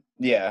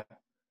 Yeah.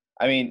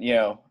 I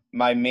mean,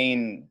 my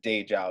main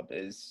day job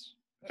is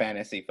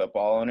fantasy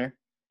football owner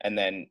and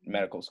then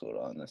medical school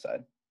on the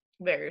side.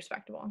 Very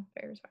respectable.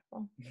 Very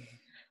respectable.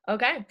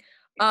 Okay.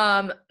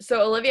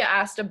 So Olivia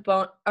asked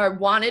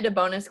wanted a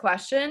bonus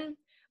question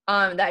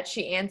that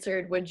she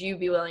answered. Would you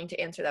be willing to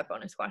answer that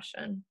bonus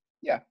question?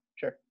 Yeah,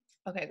 sure.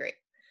 Okay, great.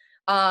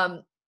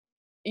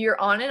 You're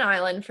on an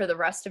island for the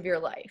rest of your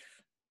life.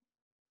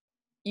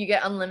 You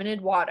get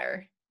unlimited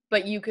water,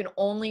 but you can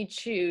only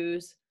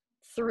choose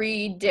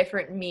 3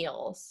 different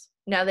meals.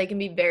 Now they can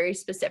be very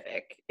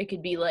specific. It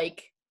could be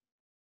like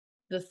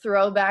the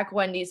throwback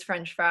Wendy's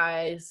French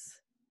fries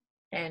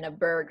and a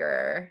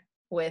burger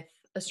with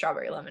a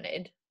strawberry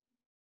lemonade.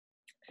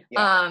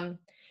 Yeah.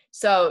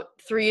 So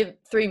three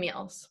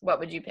meals. What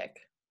would you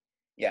pick?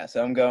 Yeah,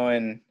 so I'm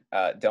going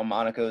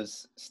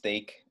Delmonico's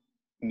steak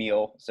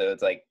meal. So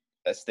it's like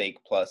a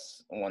steak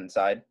plus one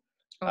side.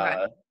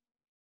 Okay.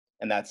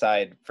 And that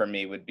side for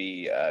me would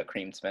be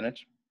creamed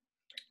spinach.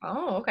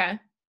 Oh, okay.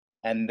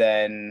 And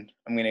then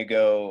I'm going to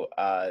go,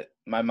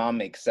 my mom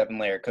makes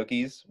 7-layer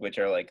cookies, which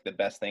are like the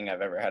best thing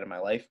I've ever had in my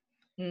life.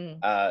 So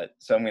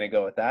I'm going to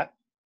go with that.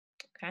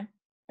 Okay.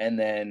 And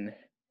then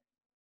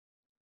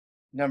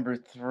number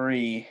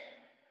 3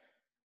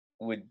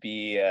 would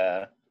be,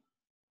 let's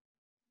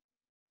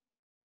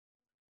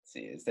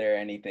see, is there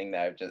anything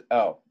that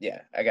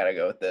I got to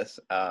go with this.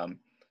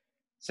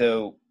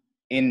 So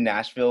in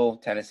Nashville,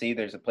 Tennessee,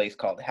 there's a place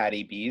called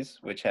Hattie B's,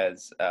 which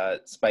has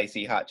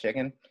spicy hot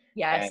chicken.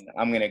 Yes. And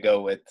I'm going to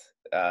go with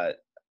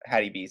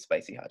Hattie B's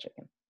spicy hot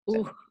chicken.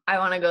 Ooh, I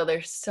want to go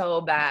there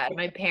so bad.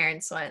 My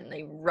parents went and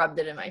they rubbed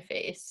it in my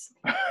face.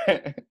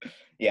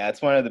 Yeah,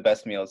 it's one of the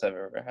best meals I've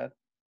ever had.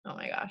 Oh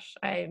my gosh.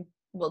 I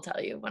will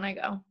tell you when I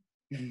go.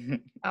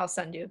 I'll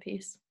send you a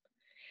piece.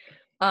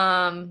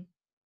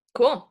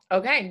 Cool.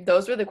 Okay.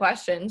 Those were the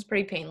questions.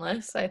 Pretty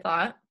painless, I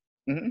thought.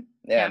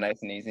 Yeah,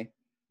 nice and easy.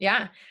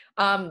 Yeah.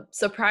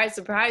 Surprise,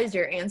 surprise,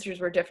 your answers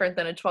were different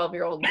than a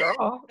 12-year-old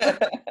girl.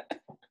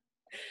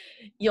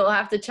 You'll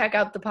have to check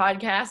out the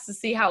podcast to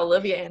see how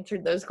Olivia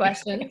answered those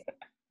questions.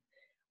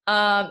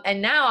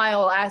 And now I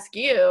will ask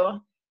you,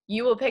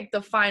 you will pick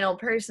the final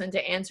person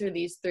to answer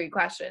these 3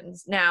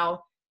 questions.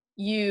 Now,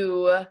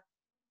 I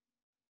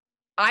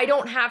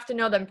don't have to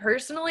know them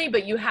personally,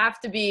 but you have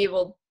to be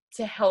able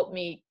to help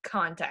me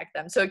contact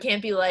them. So it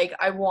can't be like,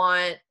 I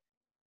want,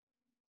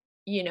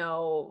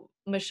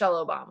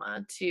 Michelle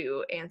Obama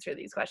to answer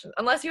these questions,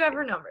 unless you have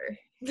her number.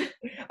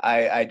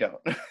 I don't.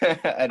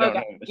 I don't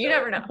know. You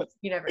never know.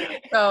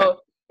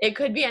 So it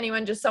could be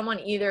anyone, just someone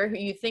either who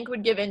you think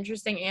would give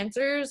interesting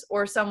answers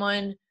or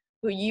someone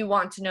who you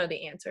want to know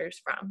the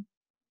answers from.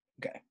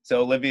 Okay.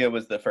 So Olivia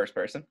was the first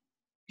person?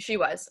 She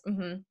was.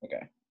 Mm-hmm.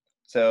 Okay.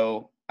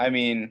 So, I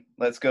mean,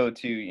 let's go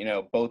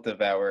to, both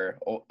of our,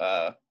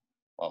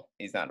 well,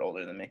 he's not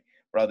older than me,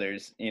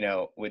 brothers,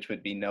 which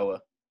would be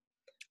Noah.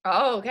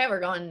 Oh, okay. We're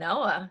going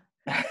Noah.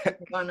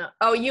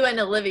 Oh, you and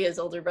Olivia's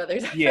older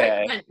brothers.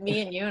 Yeah.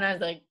 Me and you, and I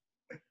was like,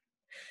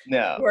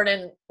 no.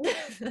 Jordan.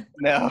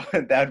 No,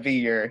 that would be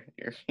your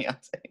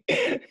fiance.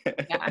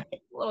 Yeah, a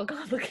little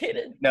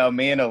complicated. No,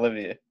 me and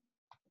Olivia.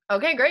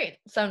 Okay, great.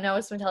 So Noah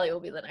Smitelli will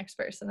be the next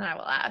person that I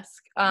will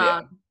ask.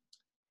 Yeah.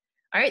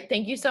 All right.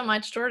 Thank you so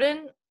much,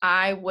 Jordan.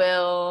 I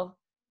will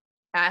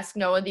ask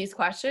Noah these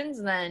questions,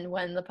 and then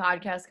when the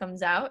podcast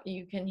comes out,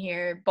 you can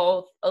hear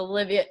both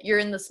Olivia. You're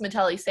in the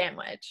Smitelli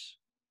sandwich.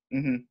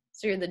 Mm-hmm.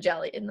 So you're the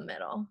jelly in the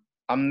middle.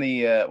 I'm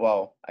the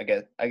well, I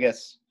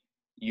guess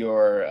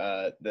you're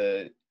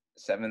the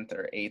 7th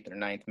or 8th or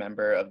 9th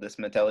member of the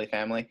Smitelli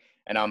family,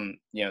 and I'm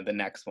the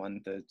next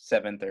one, the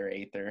 7th or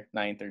 8th or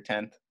 9th or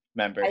 10th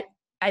member.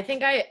 I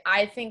think I'm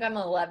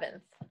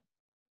 11th.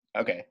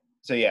 Okay,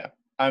 so yeah,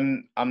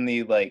 I'm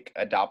the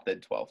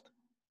adopted 12th.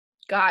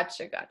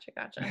 Gotcha.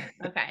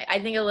 Okay, I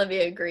think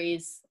Olivia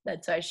agrees.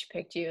 That's why she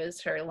picked you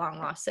as her long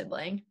lost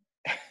sibling.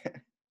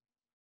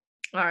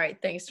 All right,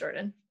 thanks,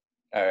 Jordan.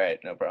 All right,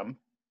 no problem.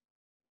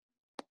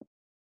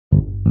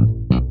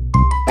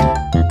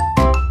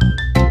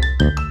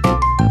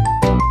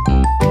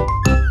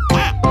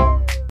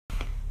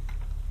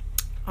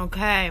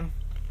 Okay.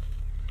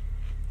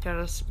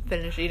 Gotta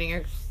finish eating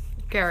your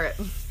carrot.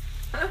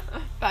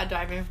 Bad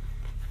timing.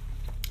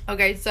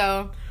 Okay,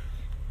 so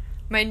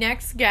my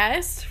next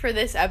guest for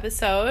this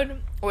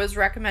episode was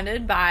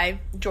recommended by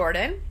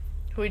Jordan,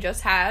 who we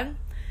just had.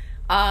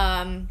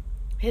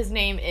 His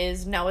name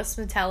is Noah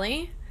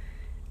Smitelli.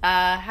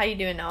 How you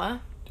doing,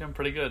 Noah? Doing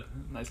pretty good.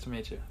 Nice to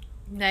meet you.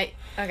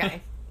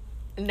 Okay.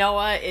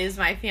 Noah is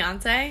my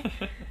fiance.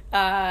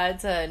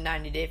 It's a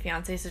 90-day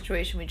fiance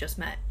situation. We just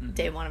met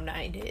day 1 of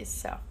 90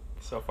 days.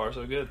 So far,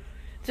 so good.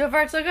 So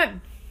far, so good.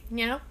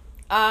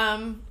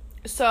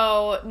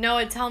 So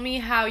Noah, tell me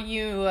how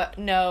you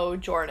know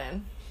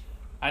Jordan.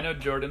 I know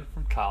Jordan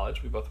from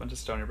college. We both went to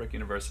Stony Brook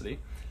University.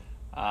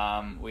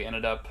 We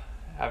ended up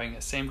having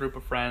the same group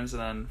of friends,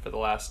 and then for the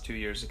last 2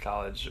 years of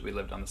college, we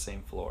lived on the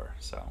same floor.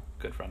 So,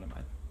 good friend of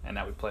mine. And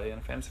now we play in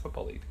a fantasy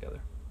football league together.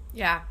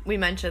 Yeah, we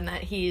mentioned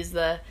that he's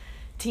the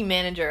team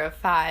manager of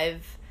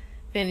 5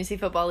 fantasy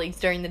football leagues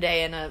during the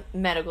day and a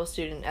medical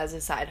student as a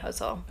side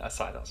hustle. A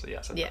side hustle,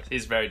 yes. Yeah.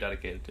 He's very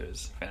dedicated to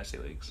his fantasy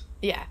leagues.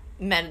 Yeah,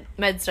 med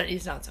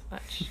studies not so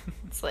much.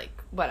 It's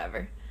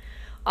whatever.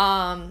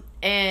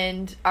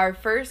 And our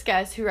first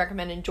guest who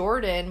recommended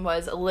Jordan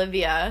was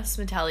Olivia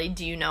Smitelli.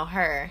 Do you know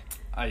her?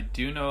 I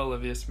do know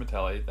Olivia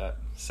Smitelli. That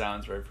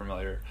sounds very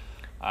familiar.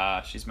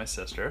 She's my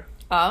sister.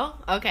 Oh,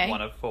 okay.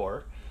 One of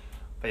 4.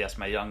 But yes,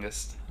 my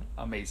youngest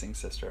amazing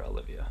sister,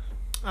 Olivia.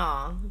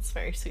 Oh, that's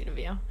very sweet of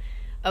you.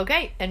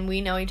 Okay, and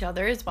we know each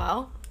other as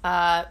well.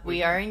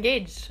 We are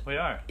engaged. We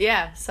are.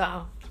 Yeah,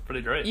 so. It's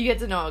pretty great. You get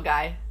to know a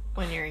guy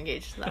when you're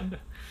engaged to them.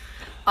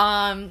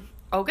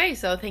 Okay,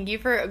 so thank you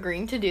for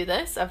agreeing to do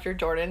this after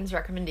Jordan's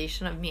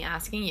recommendation of me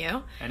asking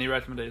you. Any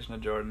recommendation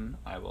of Jordan,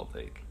 I will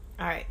take.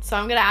 All right, so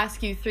I'm going to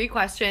ask you 3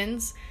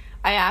 questions.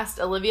 I asked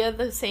Olivia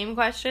the same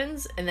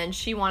questions, and then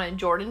she wanted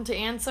Jordan to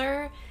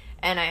answer.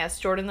 And I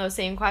asked Jordan those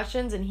same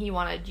questions, and he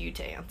wanted you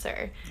to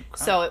answer. Okay.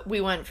 So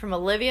we went from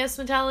Olivia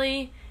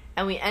Smitelli,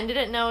 and we ended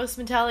at Noah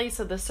Smitelli,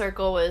 so the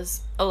circle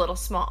was a little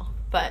small.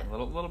 But a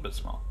little bit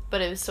small.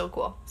 But it was still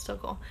cool.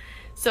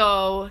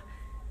 So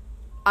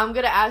I'm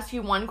going to ask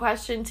you one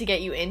question to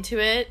get you into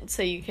it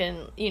so you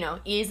can,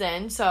 ease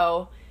in.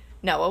 So,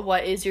 Noah,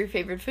 what is your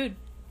favorite food?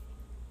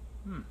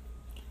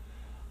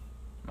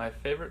 My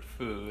favorite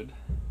food,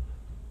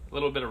 a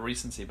little bit of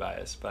recency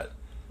bias, but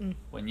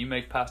when you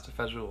make pasta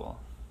fagioli,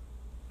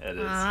 it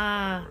is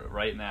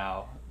right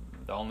now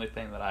the only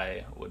thing that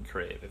I would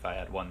crave if I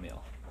had one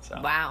meal. So.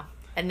 Wow.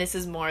 And this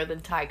is more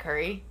than Thai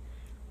curry?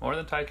 More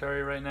than Thai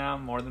curry right now,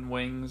 more than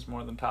wings,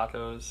 more than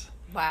tacos.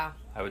 Wow.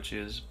 I would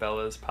choose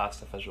Bella's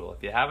pasta fagioli.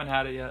 If you haven't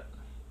had it yet,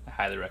 I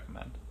highly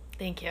recommend.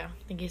 Thank you.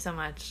 Thank you so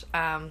much.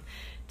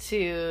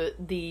 To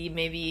the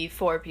maybe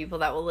 4 people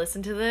that will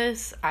listen to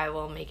this, I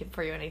will make it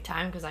for you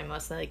anytime because I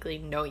most likely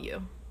know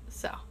you.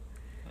 So.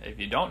 If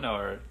you don't know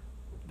her,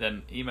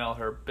 then email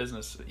her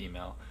business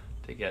email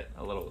to get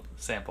a little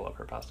sample of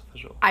her pasta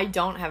fagioli. I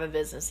don't have a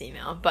business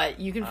email, but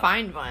you can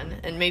find one,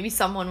 and maybe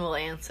someone will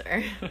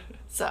answer.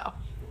 So,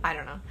 I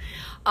don't know.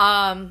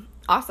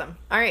 Awesome.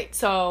 All right,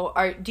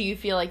 so do you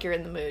feel like you're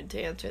in the mood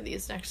to answer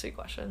these next 3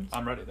 questions?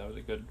 I'm ready. That was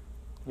a good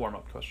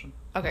warm-up question.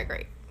 Okay,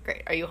 great.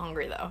 Are you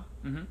hungry, though?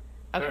 Mm-hmm.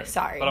 Okay, Very.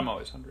 sorry. But I'm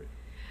always hungry.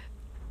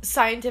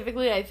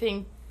 Scientifically, I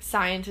think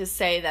scientists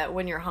say that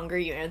when you're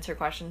hungry, you answer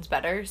questions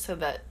better, so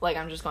that, like,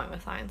 I'm just going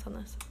with science on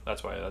this.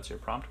 That's why that's your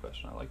prompt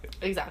question. I like it.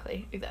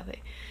 Exactly.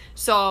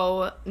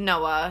 So,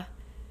 Noah,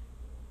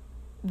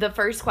 the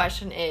first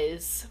question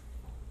is,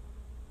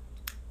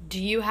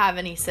 do you have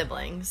any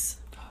siblings?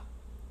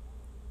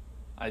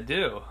 I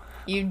do.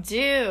 You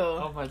do.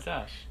 Oh my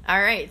gosh.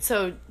 All right,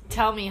 so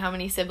tell me, how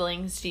many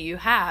siblings do you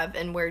have,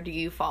 and where do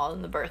you fall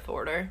in the birth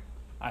order?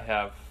 I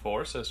have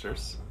 4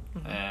 sisters,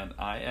 and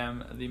I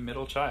am the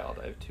middle child.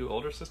 I have 2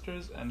 older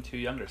sisters and 2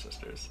 younger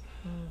sisters.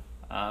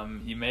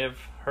 You may have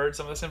heard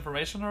some of this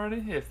information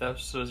already, if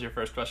this was your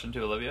first question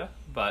to Olivia,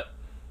 but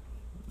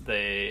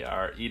they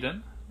are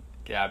Eden,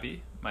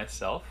 Gabby,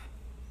 myself,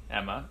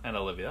 Emma, and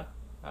Olivia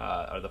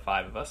are the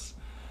 5 of us.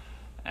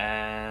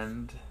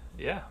 And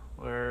yeah,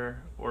 we're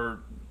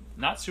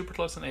not super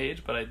close in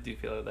age, but I do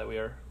feel that we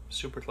are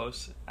super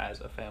close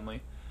as a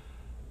family.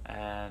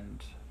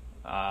 And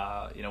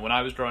when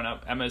I was growing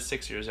up, Emma is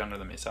 6 years younger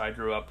than me, so I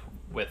grew up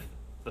with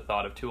the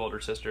thought of 2 older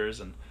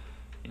sisters and,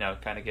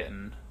 kind of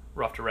getting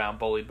roughed around,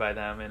 bullied by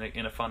them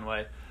in a fun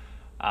way,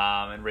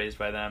 and raised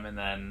by them. And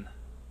then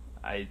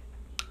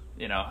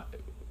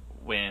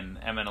when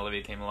Emma and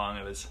Olivia came along,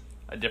 it was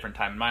a different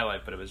time in my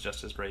life, but it was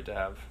just as great to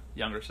have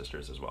younger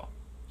sisters as well.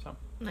 So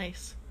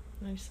Nice.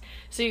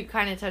 So you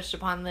kind of touched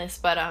upon this,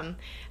 but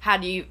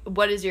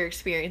what is your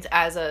experience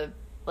as a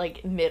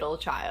middle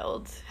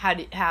child?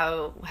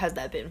 How has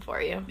that been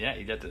for you? Yeah,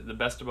 you get the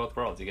best of both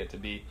worlds. You get to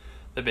be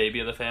the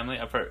baby of the family.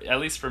 At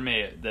least for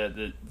me,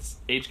 the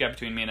age gap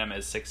between me and Emma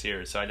is 6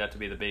 years, so I got to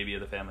be the baby of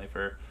the family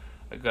for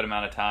a good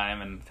amount of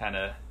time and kind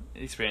of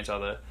experience all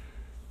the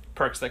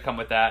perks that come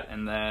with that,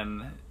 and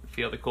then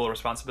feel the cool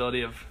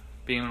responsibility of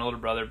being an older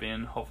brother,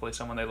 being hopefully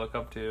someone they look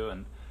up to,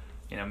 and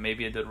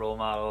maybe a good role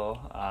model.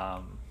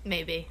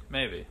 Maybe.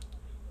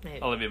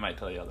 Olivia might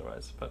tell you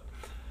otherwise, but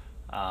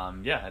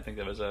I think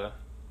that was a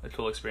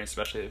cool experience,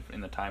 especially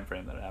in the time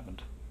frame that it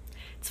happened.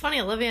 It's funny,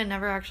 Olivia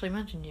never actually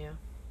mentioned you.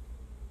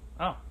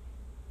 Oh.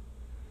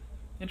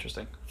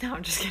 Interesting. No,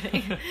 I'm just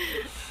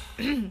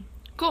kidding.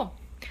 Cool.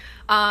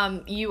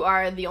 You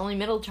are the only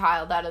middle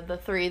child out of the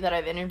 3 that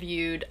I've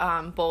interviewed.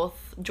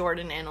 Both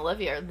Jordan and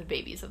Olivia are the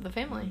babiys of the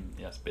family.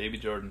 Yes, baby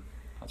Jordan.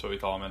 That's what we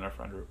call him in our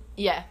friend group.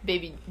 Yeah,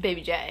 baby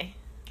J.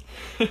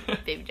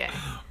 Baby J.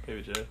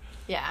 Baby J.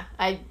 Yeah,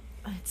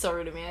 it's so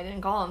rude of me. I didn't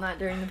call him that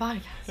during the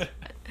podcast.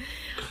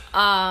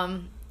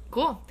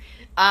 Cool.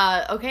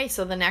 Okay,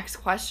 so the next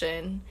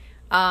question,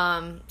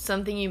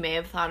 something you may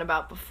have thought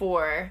about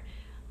before.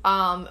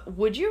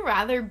 Would you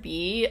rather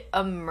be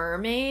a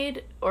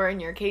mermaid, or in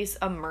your case,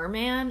 a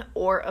merman,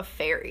 or a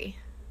fairy?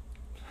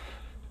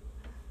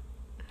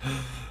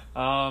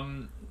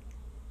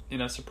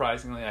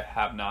 Surprisingly, I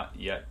have not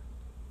yet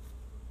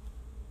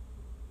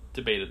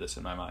debated this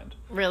in my mind.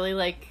 Really?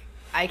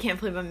 I can't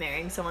believe I'm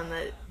marrying someone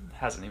that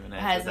hasn't even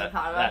answered hasn't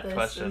thought about this.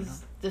 question.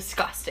 It's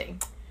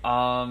disgusting.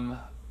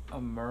 A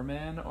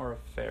merman or a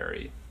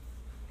fairy?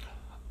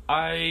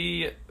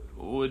 I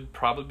would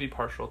probably be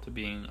partial to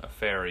being a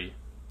fairy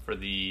for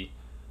the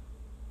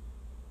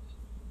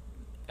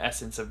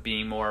essence of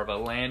being more of a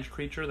land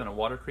creature than a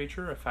water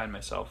creature. I find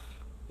myself,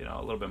 a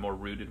little bit more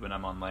rooted when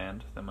I'm on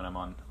land than when I'm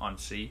on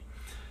sea.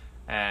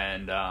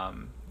 And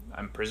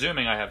I'm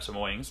presuming I have some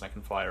wings and I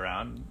can fly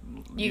around.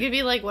 You could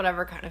be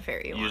whatever kind of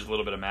fairy you want. Use a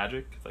little bit of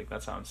magic.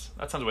 That sounds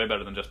way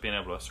better than just being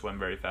able to swim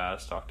very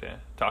fast, talk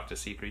to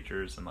sea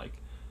creatures, and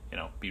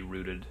be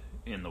rooted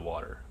in the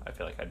water. I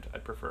feel like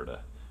I'd prefer to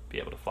be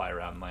able to fly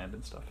around land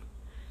and stuff.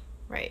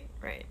 Right.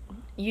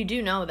 You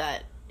do know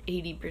that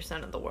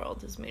 80% of the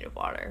world is made of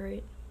water,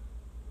 right?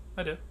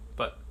 I do,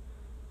 but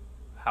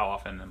how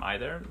often am I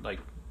there?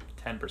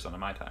 10% of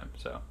my time,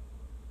 so.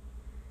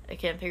 I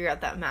can't figure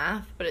out that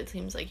math, but it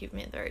seems like you've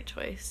made the right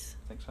choice.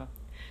 I think so.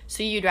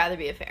 So you'd rather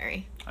be a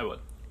fairy? I would.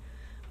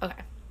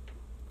 Okay.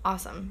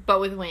 Awesome. But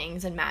with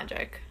wings and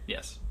magic?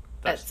 Yes.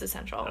 That's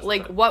essential.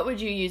 What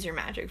would you use your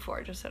magic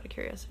for, just out of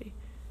curiosity?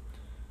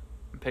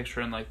 I'm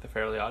picturing, the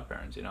Fairly Odd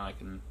Parents. I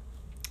can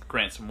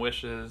grant some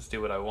wishes, do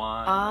what I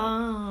want.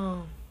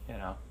 Oh.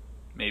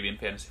 Maybe in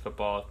fantasy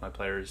football, if my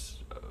player's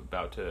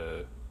about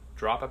to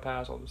drop a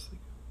pass, I'll just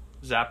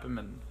zap him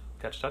and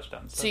catch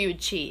touchdowns. So you would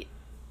cheat?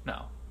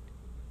 No.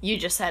 You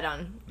just said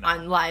on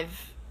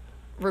live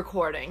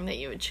recording that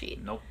you would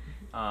cheat. Nope.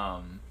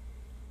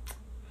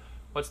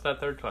 What's that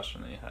third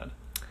question that you had?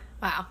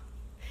 Wow.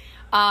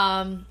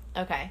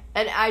 Okay.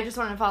 And I just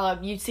want to follow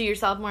up. You see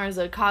yourself more as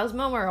a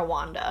Cosmo or a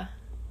Wanda?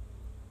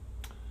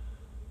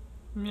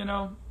 You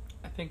know,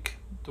 I think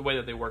the way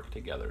that they work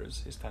together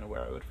is kind of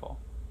where I would fall.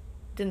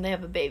 Didn't they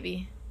have a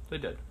baby? They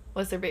did.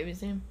 What's their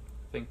baby's name?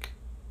 I think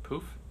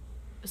Poof.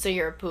 So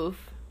you're a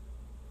Poof?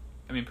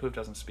 I mean, Poof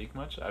doesn't speak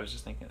much. I was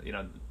just thinking, you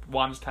know,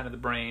 Wanda's kind of the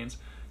brains,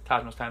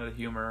 Cosmo's kind of the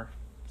humor.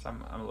 So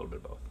I'm a little bit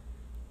of both.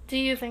 Do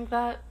you think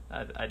that?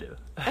 I do.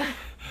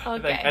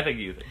 Okay. I think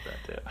you think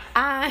that too.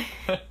 I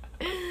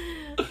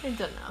don't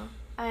know.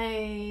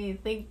 I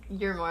think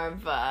you're more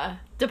of a...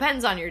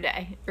 Depends on your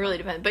day. It really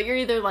depends. But you're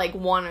either like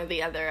one or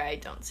the other. I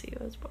don't see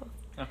you as both.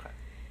 Okay.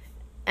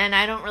 And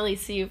I don't really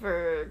see you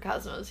for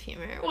Cosmo's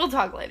humor. We'll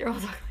talk later.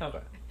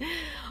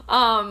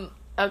 Okay.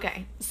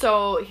 Okay.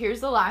 So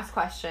here's the last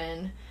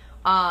question.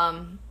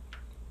 I'm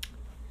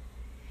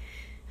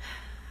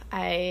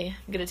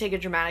gonna take a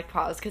dramatic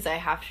pause because I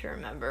have to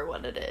remember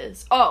what it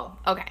is. Oh,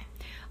 okay.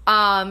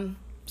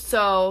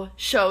 So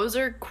shows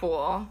are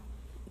cool.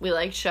 We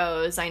like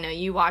shows. I know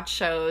you watch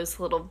shows,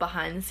 little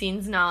behind the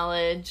scenes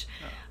knowledge.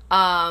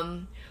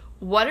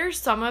 What are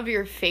some of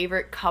your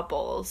favorite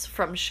couples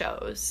from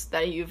shows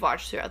that you've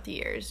watched throughout the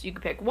years? You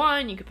could pick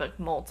one, you could pick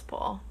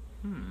multiple.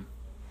 Well,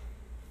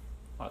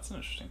 that's an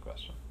interesting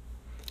question.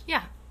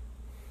 Yeah.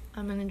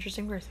 I'm an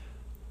interesting person.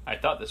 I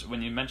thought this,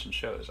 when you mentioned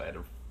shows, I had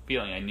a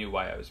feeling I knew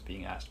why I was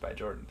being asked by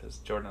Jordan, because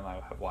Jordan and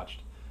I have watched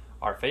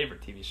our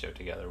favorite TV show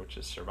together, which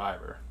is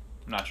Survivor.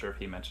 I'm not sure if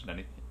he mentioned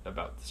anything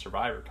about the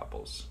Survivor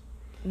couples.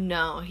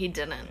 No, he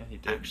didn't. Yeah, he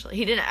did. Actually,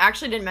 he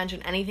didn't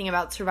mention anything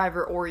about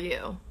Survivor or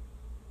you.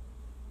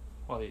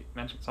 Well, he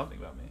mentioned something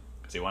about me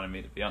because he wanted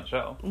me to be on the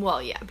show.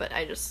 Well, yeah, but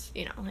I just,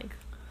 like.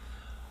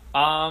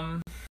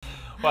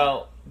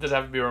 Well, does it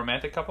have to be a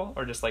romantic couple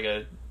or just like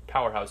a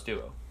powerhouse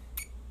duo?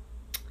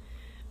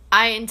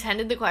 I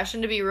intended the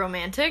question to be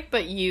romantic,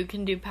 but you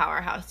can do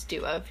powerhouse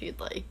duo if you'd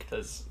like.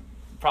 Because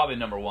probably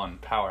number one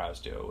powerhouse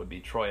duo would be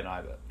Troy and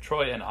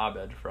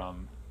Abed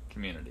from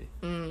Community.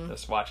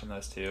 Just watching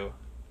those two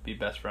be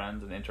best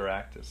friends and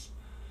interact it's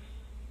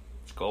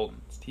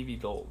golden. It's TV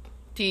gold.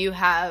 Do you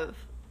have...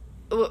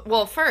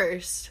 Well,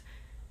 first,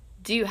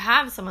 do you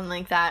have someone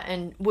like that,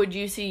 and would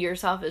you see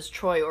yourself as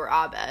Troy or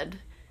Abed?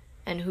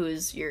 And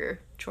who's your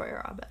Troy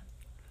or Abed?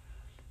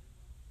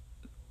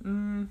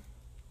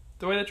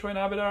 The way that Troy and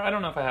Abed are, I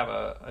don't know if I have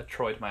a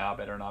Troy to my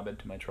Abed or an Abed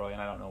to my Troy,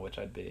 and I don't know which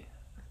I'd be.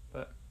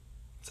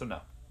 So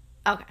no.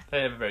 Okay.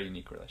 They have a very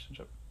unique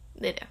relationship.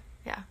 They do,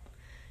 yeah.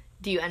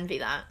 Do you envy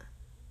that?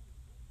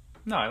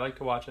 No, I like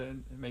to watch it.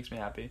 It makes me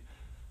happy.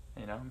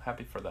 I'm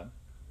happy for them.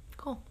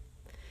 Cool.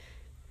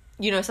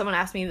 Someone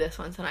asked me this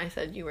once, and I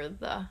said you were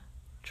the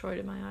Troy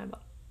to my iPod.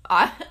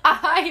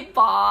 iPod!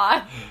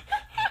 I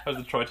was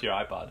the Troy to your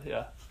iPod,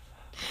 yeah.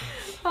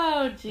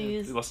 Oh,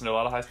 jeez. You listen to a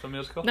lot of High School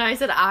Musical? No, I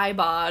said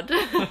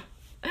iPod.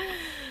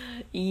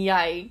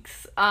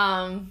 Yikes.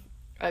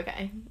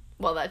 Okay.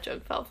 Well, that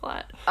joke fell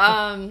flat.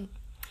 And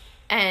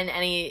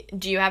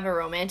do you have a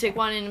romantic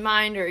one in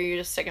mind, or are you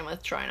just sticking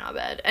with Troy and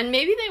Abed? And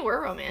maybe they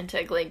were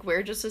romantic,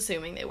 we're just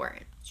assuming they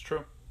weren't. It's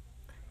true.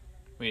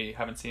 We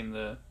haven't seen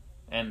the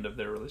end of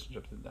their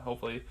relationship.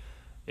 Hopefully,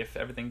 if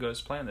everything goes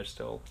as planned, there's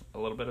still a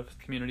little bit of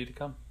Community to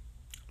come.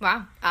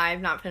 Wow.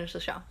 I've not finished the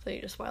show, so you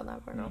just spoiled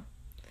that for me. No.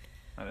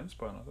 I didn't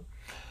spoil nothing.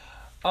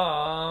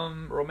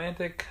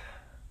 Romantic.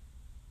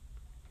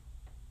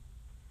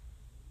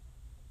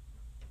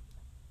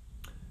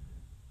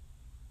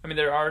 I mean,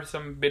 there are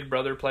some Big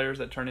Brother players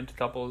that turn into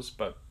couples,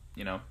 but,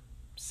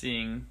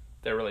 seeing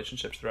their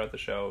relationships throughout the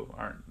show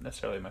aren't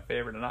necessarily my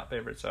favorite and not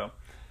favorite, so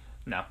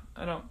no,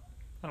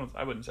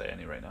 I wouldn't say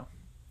any right now.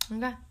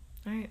 Okay.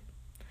 All right.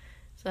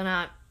 So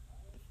not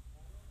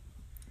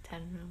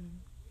 10.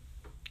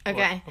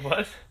 Okay.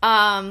 What?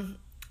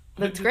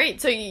 That's great.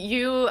 So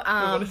you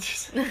What did you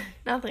say?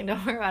 Nothing,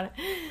 don't worry about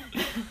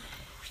it.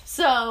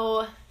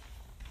 So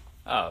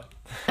Oh.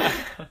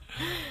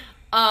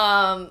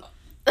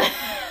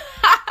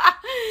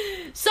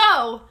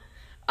 So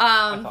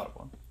I thought of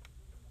one.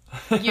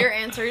 your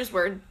answers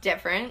were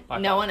different. I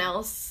No thought one of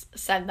else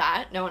said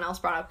that. No one else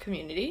brought up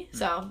Community.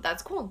 So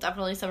that's cool.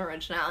 Definitely some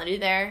originality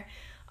there.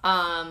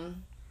 And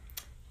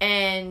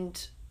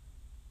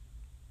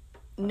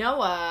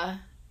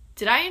Noah,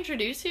 did I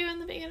introduce you in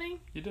the beginning?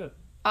 You did.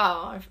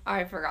 Oh,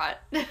 I forgot.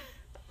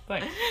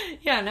 Thanks.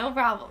 Yeah, no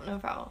problem.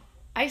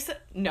 I said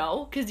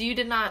no, because you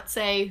did not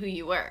say who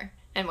you were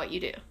and what you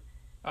do.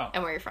 Oh.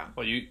 And where you're from.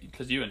 Well,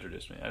 because you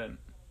introduced me. I didn't.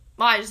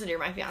 Well, I just said you're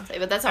my fiance,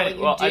 but that's not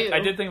what you do. I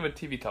did think of a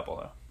TV couple,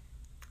 though.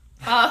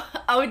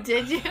 Oh,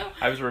 did you?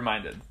 I was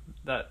reminded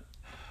that,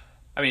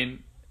 I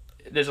mean,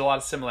 there's a lot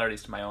of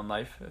similarities to my own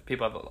life.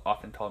 People have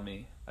often called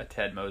me a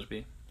Ted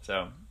Mosby.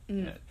 So,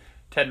 Ted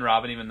and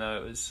Robin, even though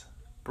it was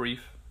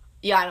brief.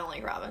 Yeah, I don't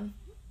like Robin.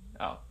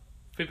 Oh.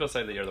 People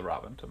say that you're the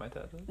Robin to my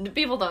Ted.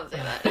 People don't say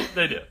that.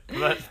 They do.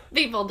 But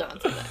People don't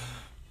say that.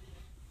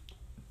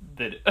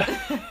 they do.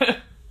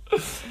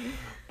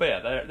 But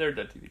yeah, they're a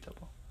dead TV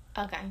couple.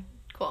 Okay,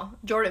 cool.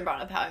 Jordan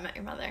brought up How I Met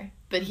Your Mother,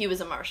 but he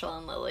was a Marshall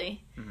and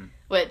Lily,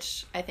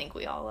 which I think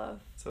we all love.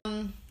 So,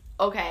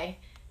 Okay,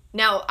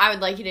 Now, I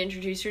would like you to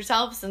introduce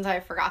yourself since I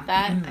forgot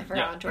that. I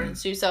forgot on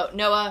Jordan's too. So,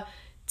 Noah,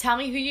 tell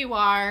me who you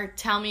are,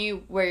 tell me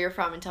where you're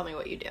from, and tell me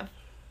what you do.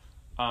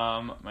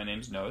 My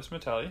name's Noah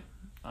Smatelli.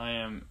 I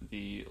am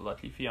the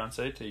lucky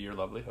fiance to your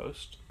lovely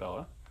host,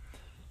 Bella.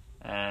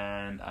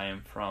 And I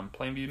am from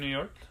Plainview, New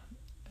York.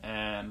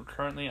 And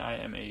currently I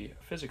am a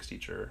physics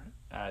teacher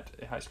at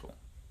a high school.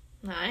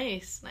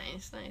 Nice.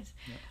 Yes.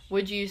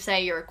 Would you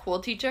say you're a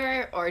cool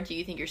teacher, or do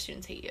you think your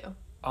students hate you?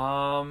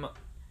 I'm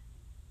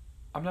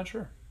not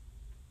sure.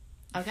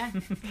 Okay.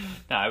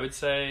 No, I would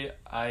say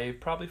I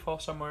probably fall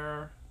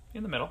somewhere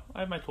in the middle.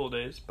 I have my cool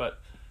days, but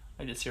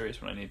I get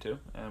serious when I need to,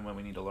 and when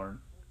we need to learn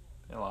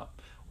a lot.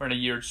 We're in a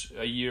weird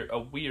school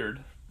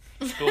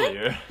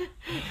year.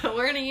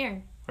 We're in a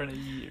year.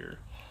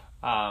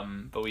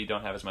 But we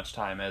don't have as much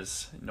time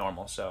as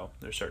normal, so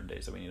there's certain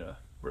days that we need to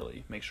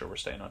really make sure we're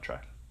staying on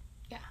track.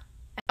 Yeah.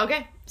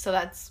 Okay, so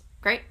that's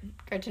great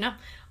to know.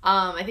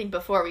 I think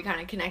before we kind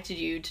of connected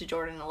you to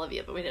Jordan and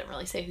Olivia, but we didn't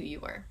really say who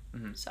you were.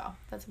 Mm-hmm. So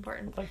that's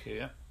important. Thank you,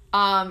 yeah.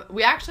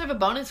 We actually have a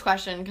bonus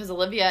question because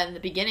Olivia in the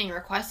beginning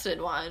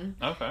requested one.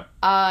 Okay.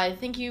 I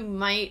think you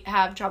might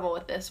have trouble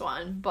with this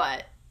one,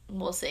 but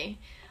we'll see.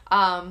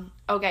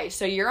 Okay,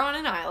 so you're on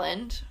an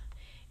island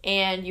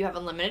and you have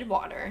unlimited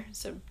water,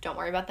 so don't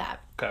worry about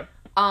that. Okay.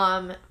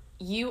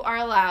 You are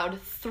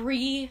allowed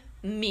 3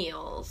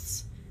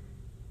 meals.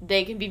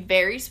 They can be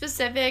very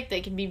specific, they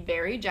can be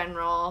very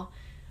general.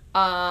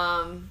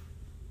 For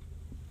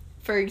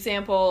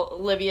example,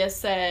 Olivia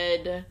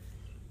said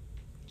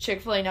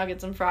Chick-fil-A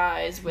nuggets and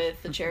fries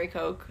with the cherry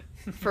Coke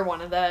for one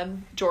of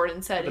them.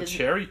 Jordan said the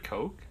cherry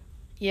Coke?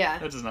 Yeah.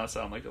 That does not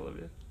sound like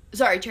Olivia.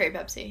 Sorry, cherry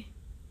Pepsi.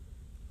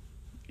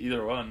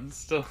 Either one,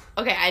 still.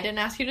 Okay, I didn't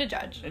ask you to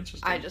judge.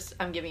 Interesting.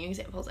 I'm giving you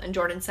examples. And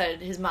Jordan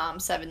said his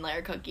mom's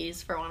 7-layer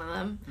cookies for one of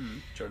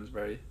them. Jordan's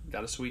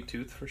got a sweet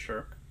tooth for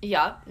sure.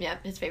 Yep.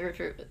 His favorite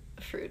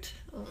fruit.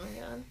 Oh my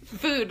god.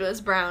 Food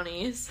was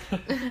brownies.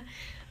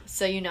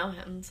 So you know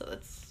him, so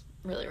that's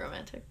really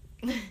romantic.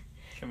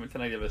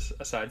 Can I give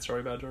a side story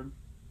about Jordan?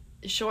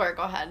 Sure,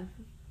 go ahead.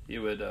 He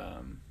would,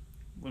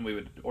 when we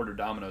would order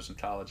Domino's in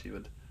college, he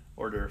would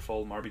order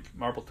full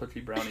marble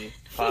cookie brownie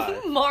pie.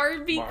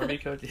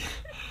 Marby cookie.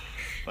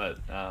 But,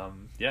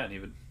 yeah, and he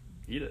would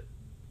eat it.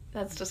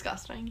 That's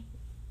disgusting.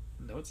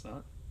 No, it's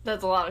not.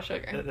 That's a lot of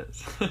sugar. It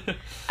is.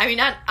 I mean,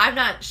 I'm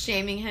not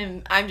shaming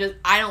him. I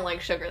don't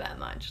like sugar that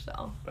much,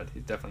 so. But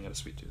he's definitely got a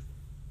sweet tooth.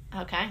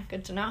 Okay,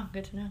 good to know.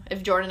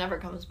 If Jordan ever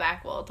comes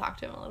back, we'll talk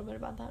to him a little bit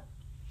about that.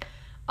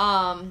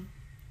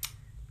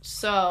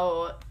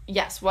 So,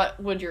 yes,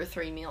 what would your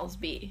 3 meals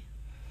be?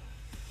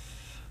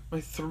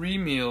 My 3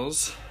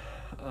 meals,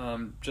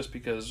 just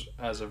because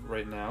as of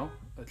right now,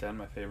 again,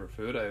 my favorite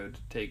food, I would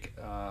take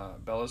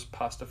Bella's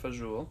pasta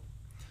fagioli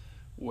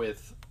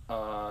with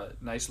a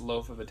nice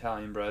loaf of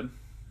Italian bread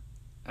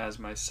as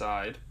my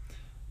side,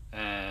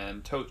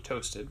 and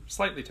toasted,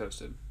 slightly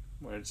toasted,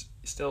 where it's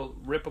still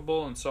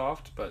rippable and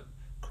soft, but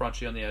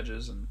crunchy on the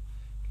edges, and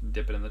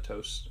dip it in the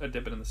toast.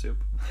 Dip it in the soup.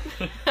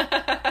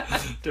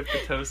 Dip the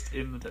toast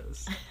in the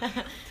toast.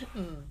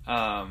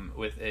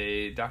 With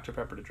a Dr.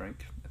 Pepper to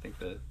drink. I think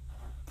the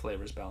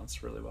flavors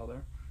balance really well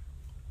there.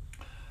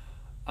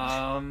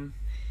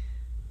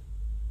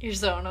 You're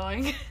so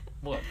annoying.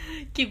 What?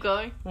 Keep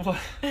going. What?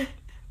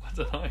 What's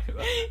annoying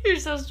about it? You're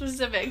so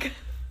specific.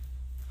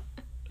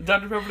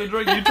 Dr. Pepper to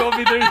drink.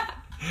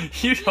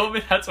 You told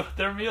me that's what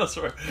their meals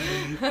were.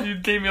 You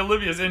gave me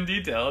Olivia's in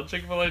detail.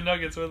 Chick-fil-A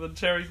nuggets with a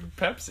cherry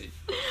Pepsi.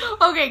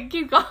 Okay,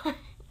 keep going.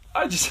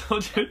 I just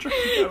told you to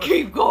drink.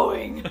 Keep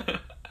going.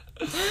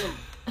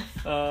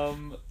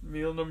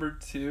 Meal number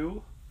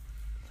 2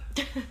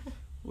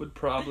 would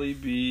probably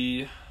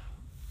be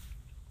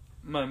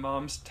my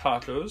mom's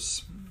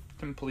tacos,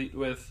 complete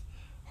with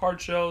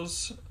hard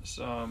shells,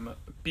 some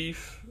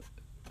beef,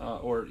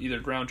 or either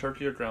ground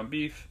turkey or ground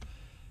beef.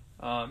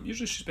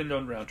 Usually she's been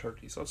doing ground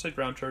turkey, so let's say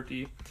ground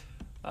turkey,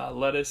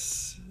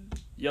 lettuce,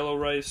 yellow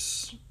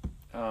rice.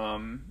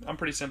 I'm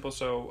pretty simple,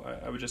 so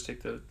I would just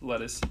take the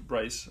lettuce,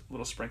 rice, a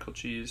little sprinkled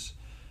cheese,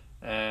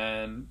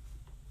 and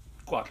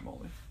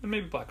guacamole, and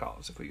maybe black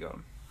olives if we got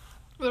them.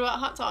 What about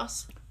hot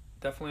sauce?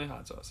 Definitely a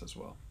hot sauce as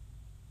well.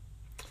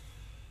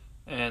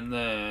 And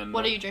then...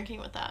 What are you drinking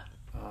with that?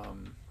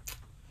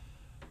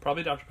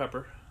 Probably Dr.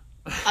 Pepper.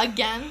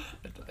 Again?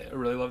 I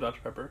really love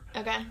Dr. Pepper.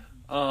 Okay.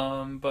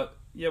 But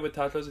yeah, with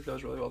tacos it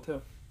goes really well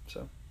too.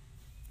 So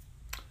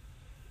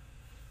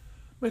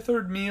my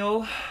 3rd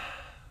meal,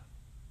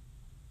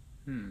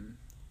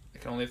 I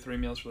can only have 3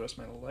 meals for the rest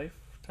of my life,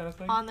 kind of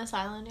thing. On this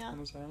island, yeah. On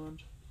this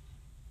island.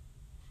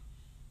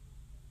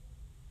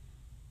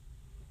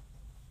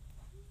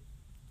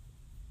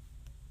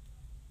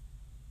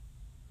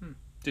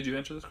 Did you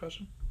answer this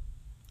question?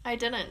 I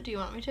didn't. Do you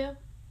want me to?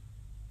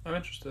 I'm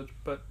interested,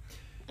 but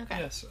okay.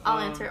 Yes. I'll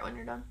answer it when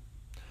you're done.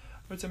 I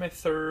would say my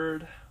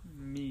 3rd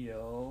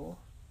meal.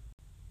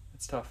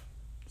 It's tough.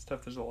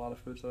 There's a lot of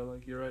foods that I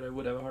like. You're right. I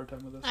would have a hard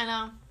time with this. I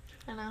know.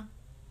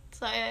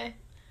 So I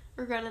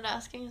regretted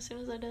asking as soon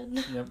as I did.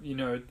 Yep.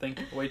 I would think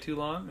way too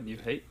long, and you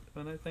hate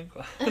when I think.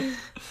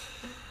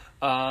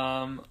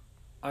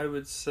 I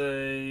would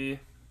say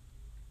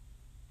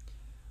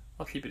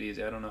I'll keep it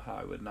easy. I don't know how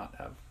I would not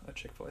have a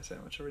Chick-fil-A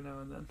sandwich every now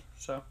and then.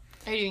 So,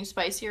 Are you doing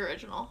spicy or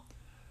original?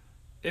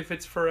 if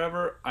it's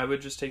forever, I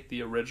would just take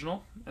the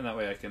original, and that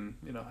way I can,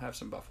 have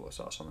some buffalo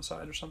sauce on the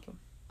side or something.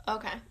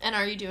 Okay. And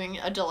are you doing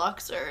a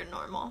deluxe or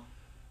normal?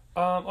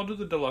 I'll do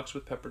the deluxe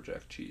with pepper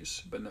jack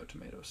cheese, but no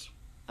tomatoes.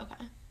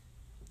 Okay.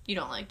 You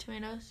don't like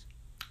tomatoes?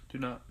 Do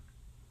not.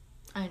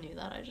 I knew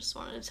that. I just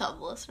wanted to tell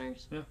the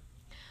listeners. Yeah.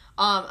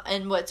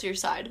 And what's your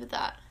side with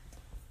that?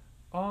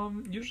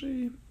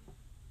 Usually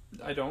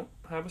I don't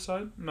have a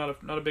side. Not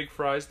a big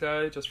fries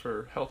guy, just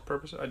for health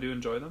purposes. I do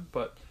enjoy them,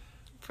 but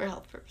For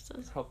health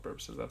purposes. health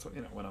purposes, that's what,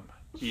 when I'm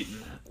eating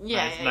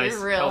Nice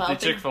you're real healthy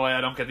healthy. Chick-fil-A,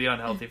 I don't get the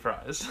unhealthy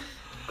fries.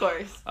 Of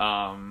course.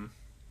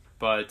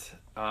 But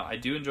I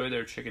do enjoy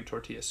their chicken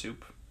tortilla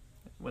soup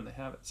when they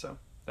have it, so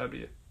that'd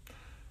be it.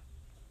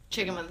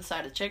 Chicken with a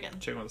side of chicken.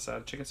 Chicken with a side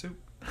of chicken soup.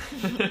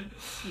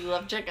 You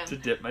love chicken. To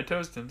dip my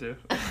toast into.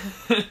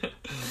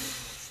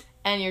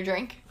 And your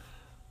drink?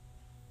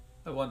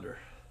 I wonder.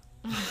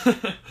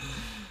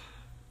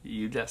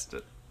 You guessed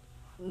it.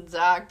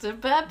 Dr.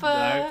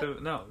 Pepper.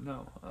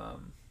 No.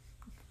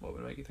 What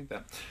would make you think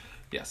that?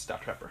 Yes,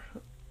 Dr. Pepper.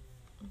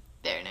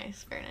 Very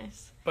nice, very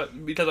nice.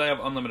 But because I have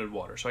unlimited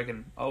water, so I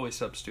can always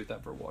substitute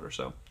that for water.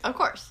 So, Of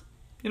course.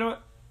 you know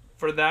what?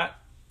 For that,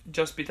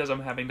 just because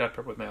I'm having Dr.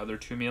 Pepper with my other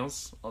 2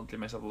 meals, I'll give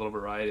myself a little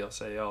variety. I'll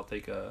say I'll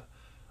take a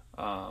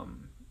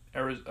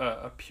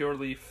pure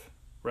leaf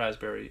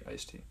raspberry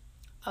iced tea.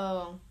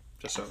 Oh.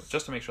 Just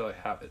to make sure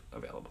I have it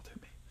available to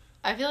me.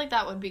 I feel like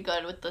that would be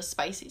good with the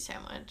spicy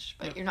sandwich,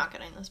 but you're not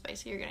getting the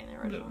spicy, you're getting the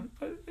original.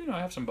 But, I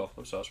have some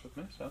buffalo sauce with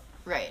me, so.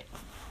 Right.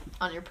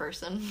 On your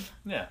person.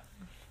 Yeah.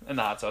 And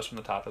the hot sauce from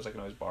the tacos, I can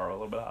always borrow a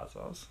little bit of hot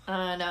sauce.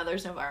 No,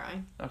 there's no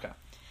borrowing. Okay.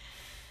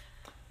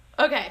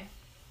 Okay.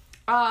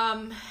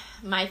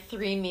 My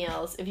 3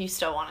 meals, if you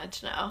still wanted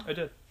to know. I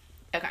did.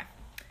 Okay.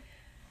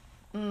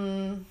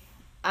 I'm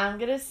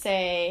gonna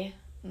say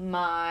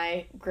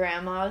my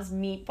grandma's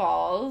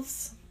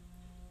meatballs.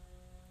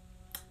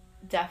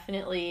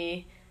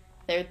 Definitely,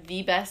 they're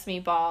the best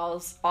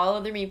meatballs. All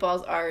other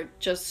meatballs are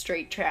just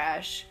straight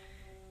trash.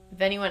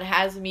 If anyone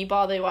has a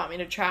meatball they want me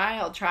to try,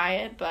 I'll try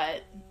it,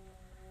 but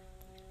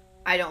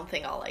I don't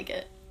think I'll like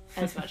it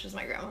as much as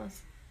my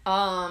grandma's.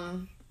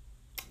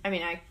 I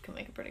mean, I can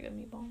make a pretty good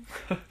meatball,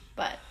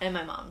 and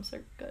my mom's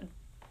are good.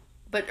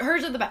 But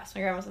hers are the best.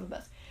 My grandma's are the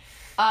best.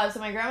 So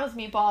my grandma's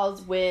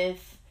meatballs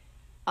with,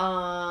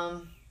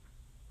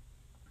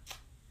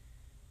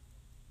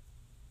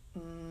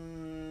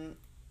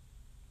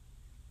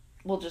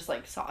 well, just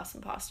like sauce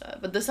and pasta.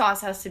 But the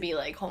sauce has to be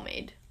like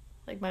homemade.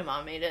 Like my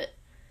mom made it.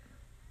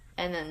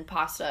 And then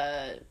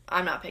pasta,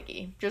 I'm not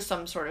picky. Just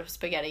some sort of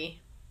spaghetti.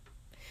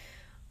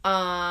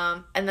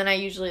 And then I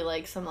usually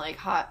like some like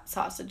hot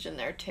sausage in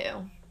there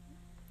too.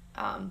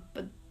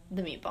 But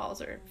the meatballs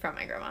are from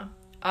my grandma.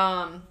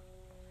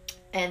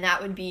 And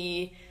that would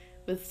be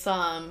with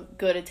some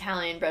good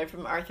Italian bread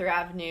from Arthur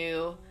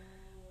Avenue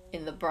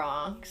in the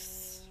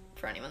Bronx.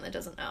 For anyone that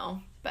doesn't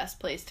know,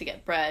 best place to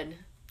get bread,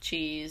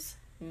 cheese,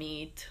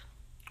 meat.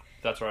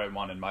 That's where I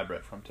wanted my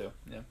bread from too.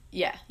 Yeah.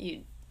 Yeah,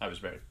 I was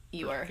very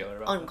you are particular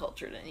about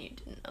uncultured and you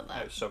didn't know that. I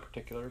that. was so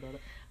particular about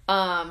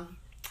it.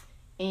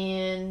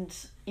 And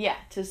yeah,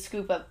 to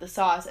scoop up the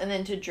sauce and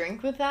then to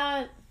drink with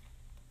that,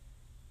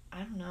 I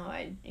don't know,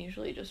 I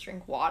usually just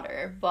drink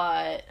water,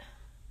 but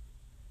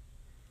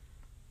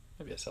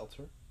Maybe a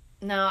seltzer.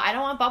 no, I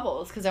don't want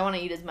bubbles because I want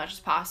to eat as much as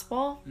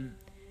possible.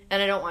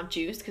 And I don't want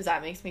juice because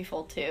that makes me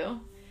full too.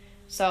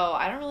 So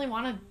I don't really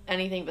want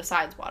anything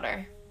besides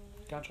water.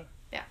 Gotcha.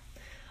 Yeah.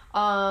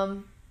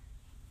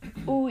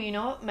 Ooh, you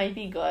know what might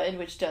be good,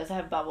 which does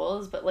have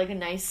bubbles, but like a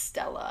nice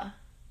Stella.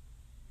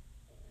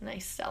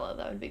 Nice Stella,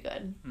 that would be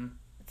good.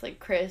 It's like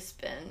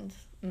crisp and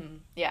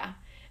yeah.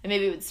 And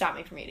maybe it would stop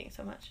me from eating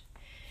so much.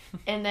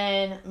 And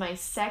then my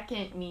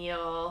second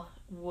meal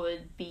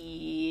would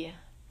be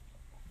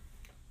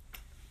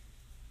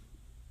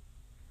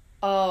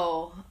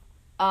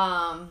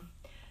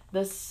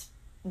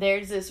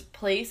there's this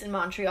place in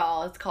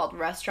Montreal, it's called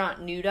Restaurant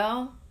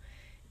Nudo,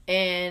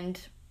 and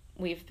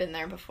we've been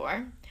there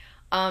before.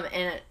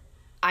 And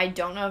I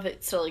don't know if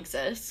it still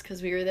exists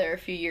because we were there a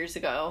few years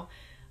ago.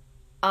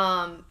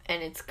 And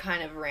it's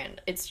kind of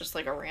it's just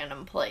like a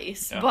random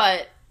place. Yeah.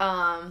 But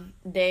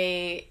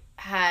they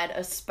had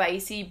a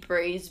spicy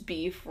braised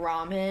beef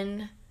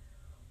ramen.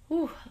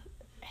 Ooh,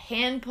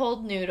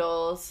 hand-pulled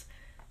noodles,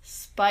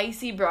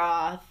 spicy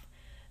broth,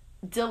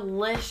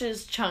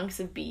 delicious chunks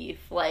of beef.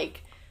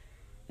 Like,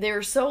 they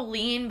were so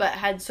lean but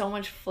had so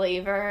much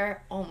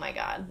flavor. Oh my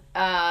god.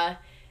 I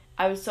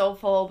was so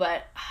full,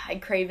 but I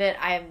crave it.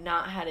 I have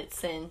not had it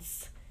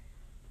since.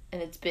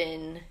 And it's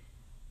been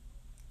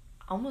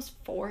almost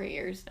 4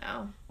 years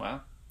now.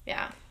 Wow.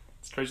 Yeah.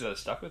 It's crazy that it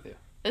stuck with you.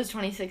 It was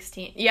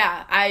 2016.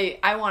 Yeah,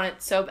 I want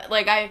it so bad.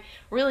 Like, I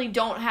really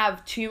don't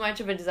have too much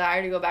of a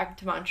desire to go back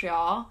to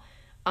Montreal.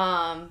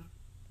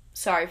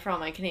 Sorry for all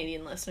my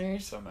Canadian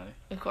listeners. So many.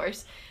 Of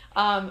course.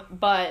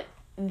 But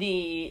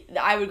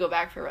I would go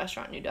back for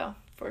Restaurant Nudo,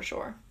 for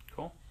sure.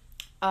 Cool.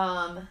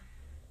 Oh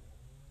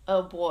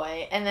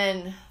boy. And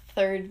then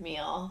third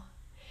meal.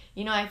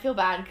 You know, I feel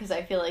bad because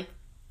I feel like...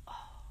 Oh.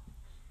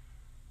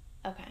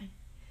 Okay.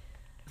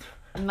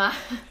 My...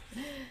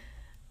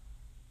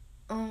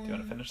 Do you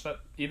want to finish that?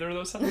 Either of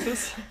those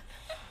sentences?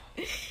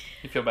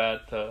 You feel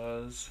bad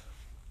because...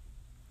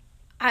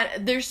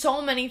 There's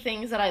so many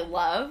things that I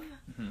love.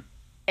 Mm-hmm.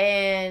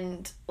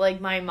 And,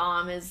 like, my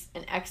mom is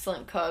an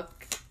excellent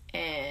cook.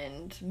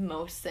 And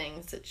most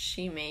things that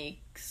she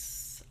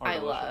makes, I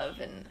love.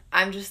 And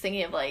I'm just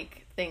thinking of,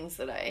 like, things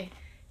that I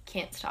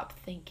can't stop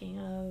thinking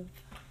of.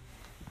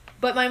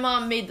 But my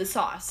mom made the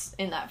sauce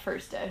in that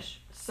first dish.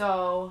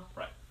 So...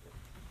 Right.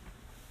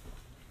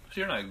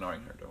 So you're not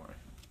ignoring her, don't worry.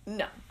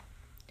 No.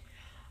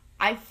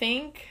 I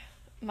think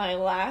my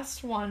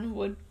last one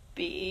would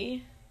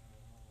be...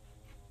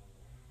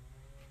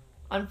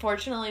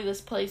 Unfortunately, this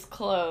place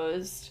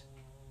closed,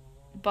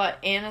 but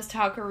Anna's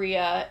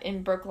Taqueria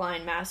in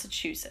Brookline,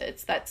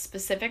 Massachusetts. That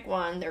specific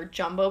one, their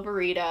jumbo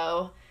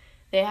burrito.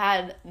 They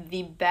had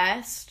the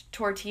best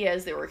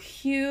tortillas. They were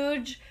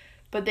huge,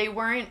 but they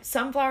weren't...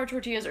 Sunflower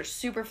tortillas are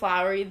super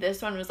floury.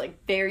 This one was,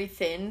 like, very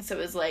thin, so it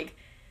was, like...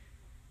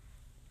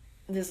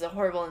 This is a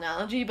horrible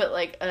analogy, but,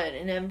 like,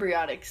 an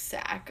embryonic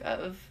sack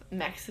of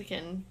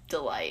Mexican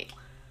delight.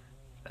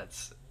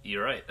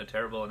 You're right, a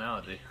terrible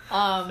analogy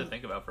to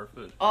think about for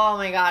food. Oh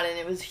my god, and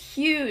it was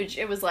huge.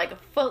 It was like a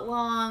foot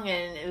long,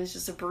 and it was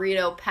just a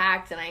burrito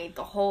packed, and I ate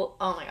the whole...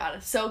 Oh my god,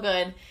 it's so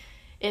good.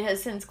 It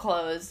has since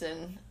closed,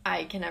 and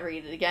I can never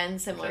eat it again,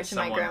 similar to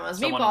my grandma's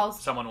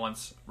meatballs. Someone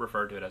once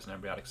referred to it as an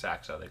embryonic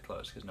sack, so they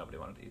closed because nobody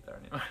wanted to eat there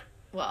anymore.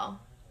 Well,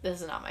 this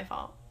is not my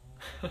fault.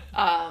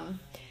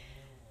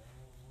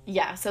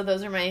 Yeah, so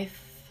those are my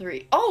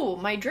three. Oh,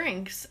 my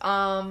drinks.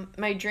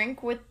 My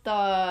drink with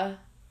the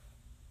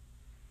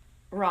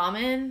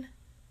ramen,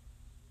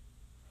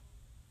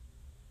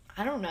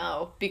 I don't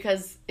know,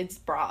 because it's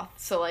broth,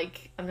 so,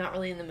 like, I'm not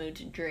really in the mood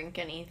to drink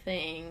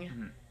anything.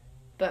 Mm-hmm.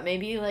 But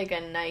maybe, like,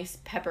 a nice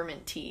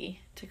peppermint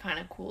tea to kind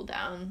of cool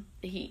down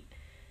the heat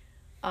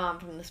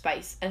from the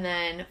spice. And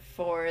then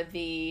for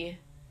the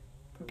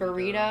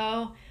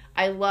burrito,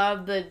 I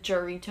love the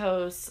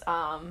Doritos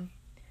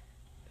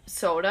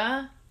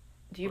soda.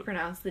 Do you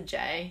pronounce the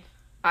J?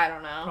 I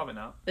don't know. Probably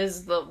not. This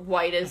is the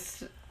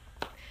whitest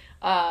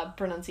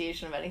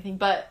pronunciation of anything.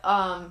 But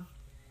I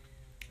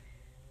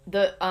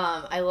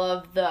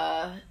love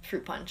the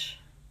fruit punch.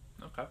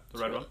 Okay, the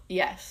red one?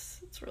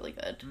 Yes, it's really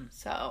good.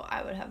 So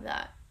I would have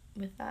that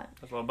with that.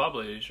 That's a little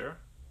bubbly, are you sure?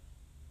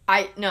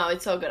 No,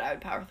 it's so good I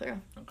would power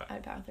through. Okay. I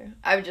would power through.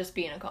 I would just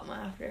be in a coma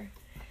after.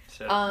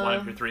 So one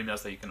of your three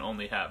meals that you can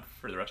only have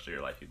for the rest of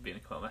your life, you'd be in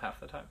a coma half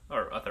the time,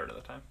 or a third of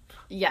the time.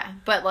 Yeah,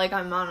 but, like,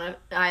 I'm on an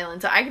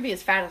island, so I could be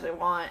as fat as I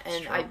want,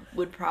 and I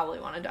would probably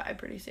want to die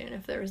pretty soon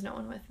if there was no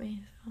one with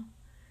me. So.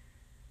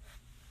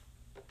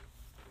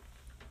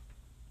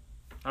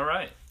 All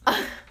right.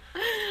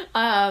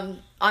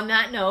 On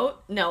that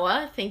note,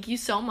 Noah, thank you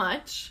so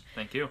much.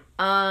 Thank you.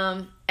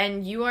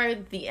 And you are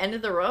the end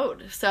of the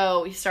road.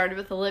 So we started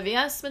with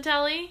Olivia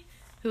Smitelli,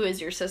 who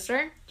is your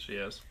sister. She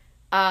is.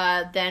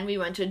 Then we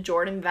went to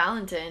Jordan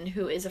Valentin,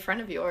 who is a friend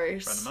of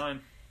yours. Friend of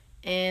mine.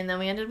 And then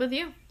we ended with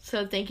you.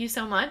 So thank you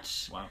so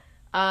much.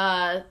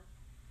 Wow.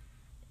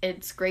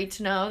 It's great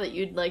to know that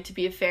you'd like to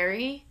be a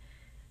fairy.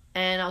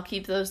 And I'll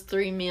keep those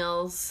 3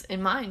 meals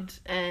in mind.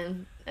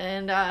 And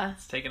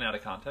it's taken out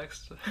of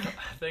context, I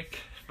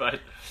think. But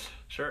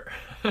sure.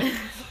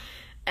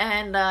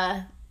 And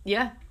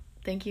yeah,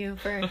 thank you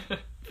for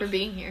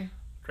being here.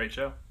 Great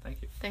show.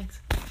 Thank you.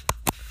 Thanks.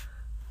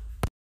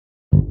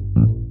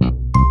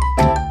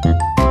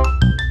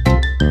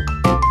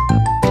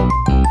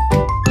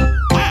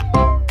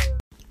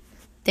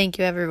 Thank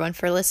you, everyone,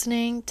 for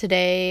listening.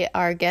 Today,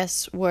 our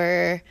guests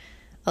were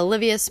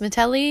Olivia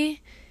Smitelli,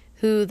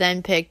 who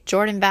then picked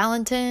Jordan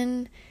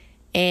Valentin,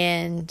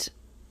 and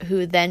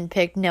who then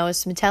picked Noah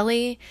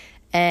Smitelli.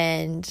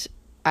 And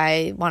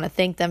I want to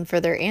thank them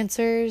for their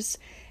answers.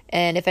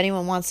 And if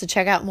anyone wants to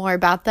check out more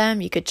about them,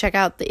 you could check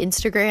out the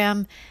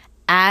Instagram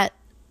at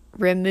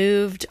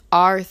removed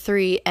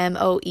R3MOEVD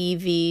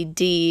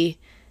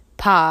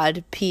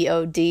pod,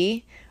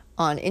 POD,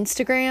 on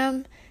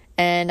Instagram.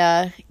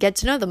 And get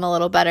to know them a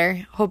little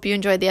better. Hope you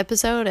enjoyed the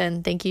episode,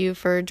 and thank you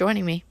for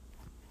joining me.